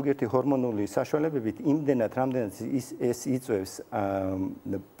 მკურნალობა ზოგიერთი ჰორმონული საშუალებებით იმდენად, რამდენად ეს იწვევს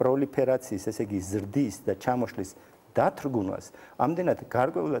პროლიფერაციის, ესე იგი ზრდის და ჩამოშლის დათრგუნვას, ამდენად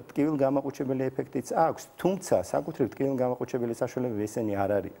გარკვეულად ტკივილგამაყუჩებელი ეფექტიც აქვს, თუმცა საკუთრივ ტკივილგამაყუჩებელი საშუალებები ესენი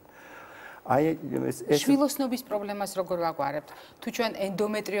არ არიან. შვილოსნობის პრობლემას როგორ ვაგვარებთ? თუ ჩვენ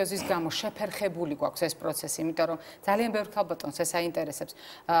ენდომეტრიოზის გამო შეფერხებული გვაქვს ეს პროცესი, იმიტომ რომ ძალიან ბევრ ქალბატონს ეს აინტერესებს.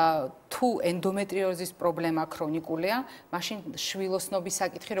 თუ ენდომეტრიოზის პრობლემა ქრონიკულია, მაშინ შვილოსნობის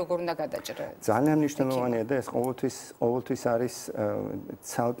საკითხი როგორ უნდა გადაჭრეს? ძალიან მნიშვნელოვანია და ეს ყოველთვის არის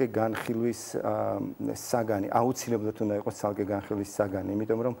ცალკე განხილვის საგანი, აუცილებლად უნდა იყოს ცალკე განხილვის საგანი,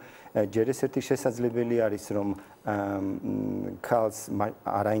 იმიტომ რომ ჯერ ესეთი შესაძლებელი არის, რომ ქალს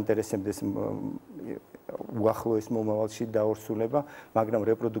არ აინტერესებდეს უახლოეს მომავალში დაორსულება, მაგრამ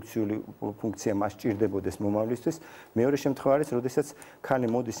რეპროდუქციული ფუნქცია მას ჭირდებოდეს მომავლისთვის. მეორე შემთხვევა არის, როდესაც ქალი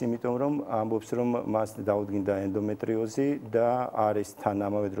მოდის იმიტომ, რომ ამბობს, რომ მას დაუდგინდა ენდომეტრიოზი და არის თან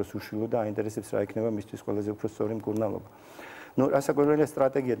ამავე დროს უშვილო და აინტერესებს რა იქნება მისთვის ყველაზე უფრო სწორი მკურნალობა. Ну, რასაკვირველია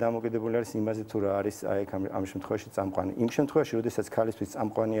სტრატეგია დამოკიდებული არის იმაზე, თუ რა არის აი ამ შემთხვევაში წამყვანი. იმ შემთხვევაში, როდესაც ქალისთვის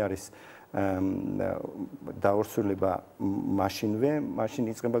წამყვანი არის დაორსულება მაშინვე, მაშინ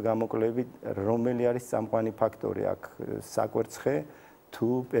იწყება გამოკვლევები, რომელი არის წამყვანი ფაქტორი აქ, საკვერცხე თუ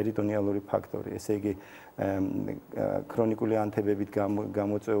პერიტონიალური ფაქტორი. ესე იგი, ქრონიკული ანთებებით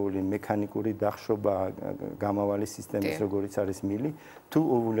გამოწვეული მექანიკური დახშობა გამავალი სისტემის, როგორიც არის მილი, თუ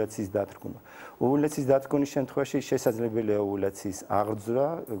ოვულაციის დათრგუნა. ოვულაციის დათრგუნის შემთხვევაში შესაძლებელია ოვულაციის აღძვრა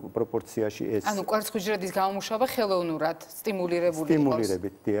პროპორციაში ეს. ანუ კვერცხუჯრედის გამომუშავება ხელოვნურად სტიმულირებული იყოს.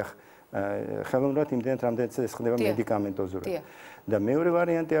 სტიმულირებით, დიახ. ხელოვნურად იმდენად, რამდენიც ეს ხდება მედიკამენტოზურად. და მეორე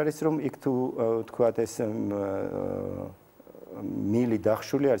ვარიანტი არის, რომ იქ თუ თქვათ ეს მილი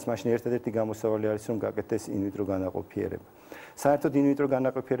დახშული არის, მაშინ ერთადერთი გამოსავალი არის, რომ გაკეთდეს ინვიტრო განაყოფიერება. საერთოდ ინვიტრო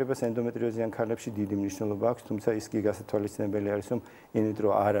განაყოფიერებას ენდომეტრიოზიან ქალებში დიდი მნიშვნელობა აქვს, თუმცა ის კი გასათვალისწინებელი არის, რომ ინვიტრო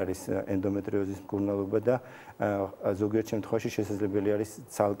არ არის ენდომეტრიოზის მკურნალობა და ზოგიერთ შემთხვევაში შესაძლებელი არის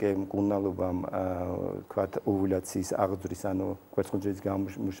ცალკე მკურნალობამ, თქვათ, ოვულაციის აღძვრის, ანუ კვერცხუჯრედის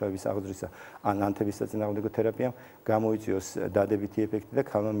გამომუშავების აღძვრისა, ან ანთების საწინააღმდეგო თერაპიამ გამოიწვიოს დადებითი ეფექტი და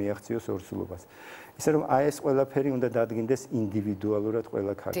ქალმა მიაღწიოს ორსულობას. ისე რომ აი ეს ყველაფერი უნდა დადგინდეს ინდივიდუალურად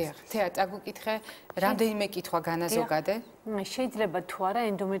ყველა ქალისთვის. თეა, წაგვიკითხე, რამდენიმე კითხვა განაზოგადე? შეიძლება თუ არა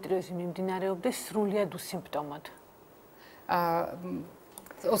ენდომეტრიოზი მიმდინარეობდეს სრულიად უსიმპტომოდ?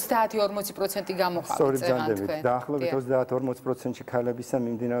 30-40% გამოყავთ წეგან თქვენ. დაახლოებით 30-40%-ში ქალებისა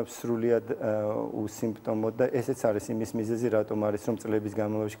მიმდინარეობს სრულიად უსიმპტომოდ და ესეც არის იმის მიზეზი, რატომ არის, რომ წლების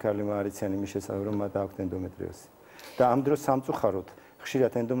განმავლობაში ქალებმა არ იციან იმის შესახებ, რომ მათ აქვთ ენდომეტრიოზი. და ამ დროს სამწუხაროდ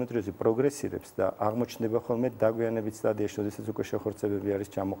ხშირად ენდომეტრიოზი პროგრესირებს და აღმოჩნდება ხოლმე დაგვიანებით სტადიაში, როდესაც უკვე შეხორცებები არის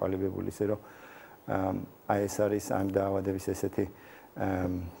ჩამოყალიბებული, ისე რომ აი ეს არის ამ დაავადების ესეთი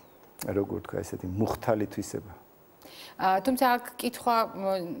როგორ თქვა, ესეთი მუხთალი თვისება. თუმცა აქ კითხვა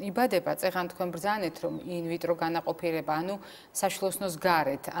იბადება, წეგან თქვენ ბრძანეთ, რომ ინვიტრო განაყოფიერება, ანუ საშვილოსნოს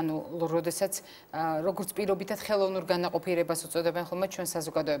გარეთ, ანუ როდესაც როგორც პირობითად ხელოვნურ განაყოფიერებას უწოდებენ ხოლმე ჩვენ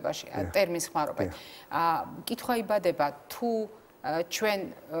საზოგადოებაში, ტერმინს ხმარობენ. კითხვა იბადება, თუ ჩვენ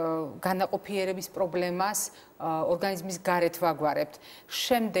განაყოფიერების პრობლემას ორგანიზმის გარეთ ვაგვარებთ.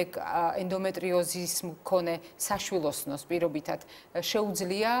 შემდეგ ენდომეტრიოზის მქონე საშვილოსნოს პირობითად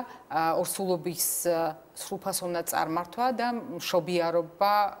შეუძლია ორსულობის სრულფასოვნად წარმართვა და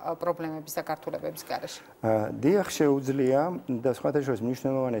მშობიარობა პრობლემების და გართულებების გარეშე. დიახ, შეუძლია და სხვათა შორის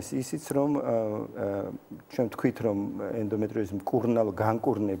მნიშვნელოვანია ისიც, რომ ჩვენ თქვით, რომ ენდომეტრიოზის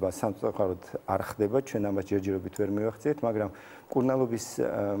განკურნება სამწუხაროდ არ ხდება, ჩვენ ამას ჯერჯერობით ვერ მივახციეთ, მაგრამ მკურნალობის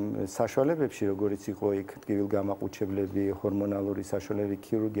საშუალებებში, როგორიც იყო იქ ტკივილგამაყუჩებლები, ჰორმონალური საშუალებები,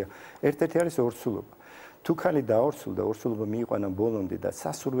 ქირურგია, ერთ-ერთი არის ორსულობა. თუ ქალი დაორსულდა, ორსულობა მიიყვანა ბოლომდე და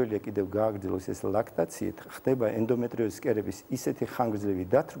სასურველია კიდევ გააგრძელოს ეს ლაქტაციით, ხდება ენდომეტრიოზის კერების ისეთი ხანგრძლივი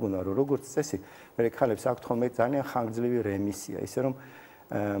დათრგუნა, რომ როგორც წესი, მე ქალებს აქვთ ხოლმე ძალიან ხანგრძლივი რემისია, ისე რომ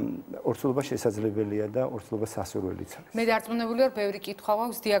ორსულობა შესაძლებელია და ორსულობა სასურველიც არის. მე დარწმუნებული ვარ, ბევრი კითხვა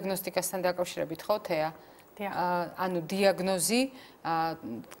აქვს დიაგნოსტიკასთან დაკავშირებით, ხო, თეა? ანუ დიაგნოზი,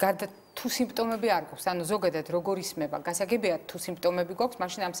 გარდა თუ სიმპტომები არ გვაქვს, ანუ ზოგადად როგორ ისმება, გასაგებია თუ სიმპტომები გვაქვს,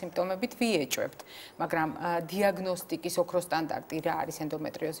 მაშინ ამ სიმპტომებით ვიეჭვებთ, მაგრამ დიაგნოსტიკის ოქროს სტანდარტი რა არის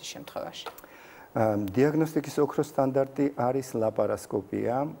ენდომეტრიოზის შემთხვევაში? დიაგნოსტიკის ოქროს სტანდარტი არის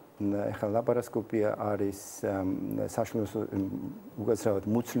ლაპარასკოპია. ეხლა ლაპარასკოპია არის საშვილოსნო უკაცრავად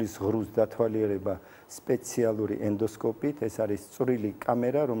მუცლის ღრუს დათვალიერება სპეციალური ენდოსკოპით. ეს არის წვრილი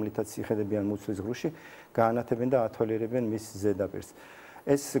კამერა, რომლითაც იხედებიან მუცლის ღრუში, გაანათებენ და ათვალიერებენ მის ზედაპირს.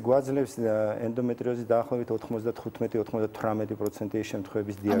 ეს გვაძლევს ენდომეტრიოზის დაახლოებით 95-98%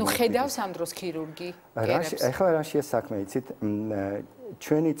 შემთხვევების დიაგნოსტიკას. ანუ ხედავს ამ დროს ქირურგი კერებს? ეხლა რაშია საქმე, იცით?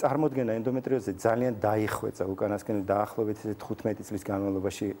 ჩვენი წარმოდგენა ენდომეტრიოზზე ძალიან დაიხვეწა უკანასკენ დაახლოებით 15 წლის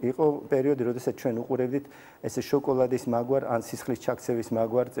განმავლობაში. იყო პერიოდი, როდესაც ჩვენ უყურებდით ესე შოკოლადის მაგვარ ან სისხლის ჩაქცევის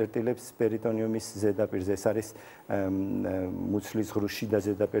მაგვარ წერტილებს პერიტონიუმის ზედაპირზე. ეს არის მუცლის ღრუში და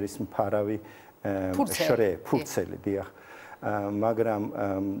ზედაპირის მფარავი შრე, ფურცელი, დიახ. მაგრამ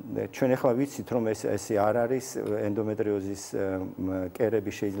ჩვენ ახლა ვიცით, რომ ესე არ არის, ენდომეტრიოზის კერები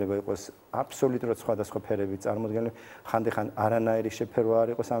შეიძლება იყოს აბსოლუტურად სხვადასხვა ფერები წარმოდგენილი, ხანდახან არანაირი შეფერვა არ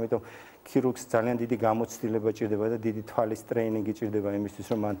იყოს, ამიტომ ქირურგს ძალიან დიდი გამოცდილება ჭირდება და დიდი თვალის ტრეინინგი ჭირდება იმისთვის,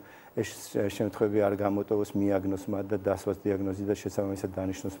 რომ მან ეს შემთხვევები არ გამოტოვოს, მიაგნოს მათ და დასვას დიაგნოზი და შესაბამისად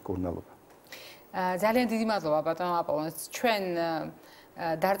დანიშნოს მკურნალობა. ძალიან დიდი მადლობა ბატონო აპოლონს. ჩვენ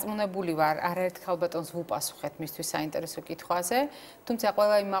დარწმუნებული ვარ, არაერთხელ ბატონს ვუპასუხეთ მისთვის საინტერესო კითხვაზე, თუმცა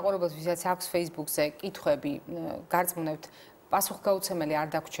ყველა იმ მაყურებელს, ვისაც აქვს Facebook-ზე კითხვები, გარწმუნებთ, პასუხგაუცემელი არ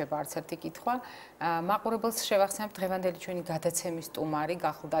დაგვრჩება არც ერთი კითხვა. მაყურებელს შევახსენებთ დღევანდელი ჩვენი გადაცემის სტუმარი,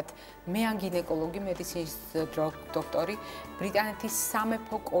 გახლდათ მეან-გინეკოლოგი, მედიცინის დოქტორი, ბრიტანეთის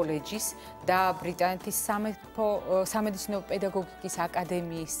სამეფო კოლეჯის და ბრიტანეთის სამედიცინო პედაგოგიკის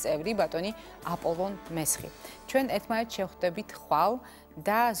აკადემიის წევრი ბატონი აპოლონ მესხი. ჩვენ ერთმანეთს შევხვდებით ხვალ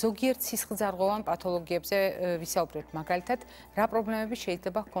და ზოგიერთ სისხლძარღვოვან პათოლოგიებზე ვისაუბრებთ, მაგალითად, რა პრობლემები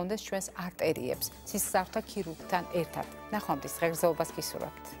შეიძლება ჰქონდეს ჩვენს არტერიებს სისხლძარღვთა ქირურგთან ერთად. ნახვამდის ღირსეულობას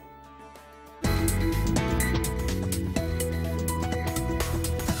გისურვებთ.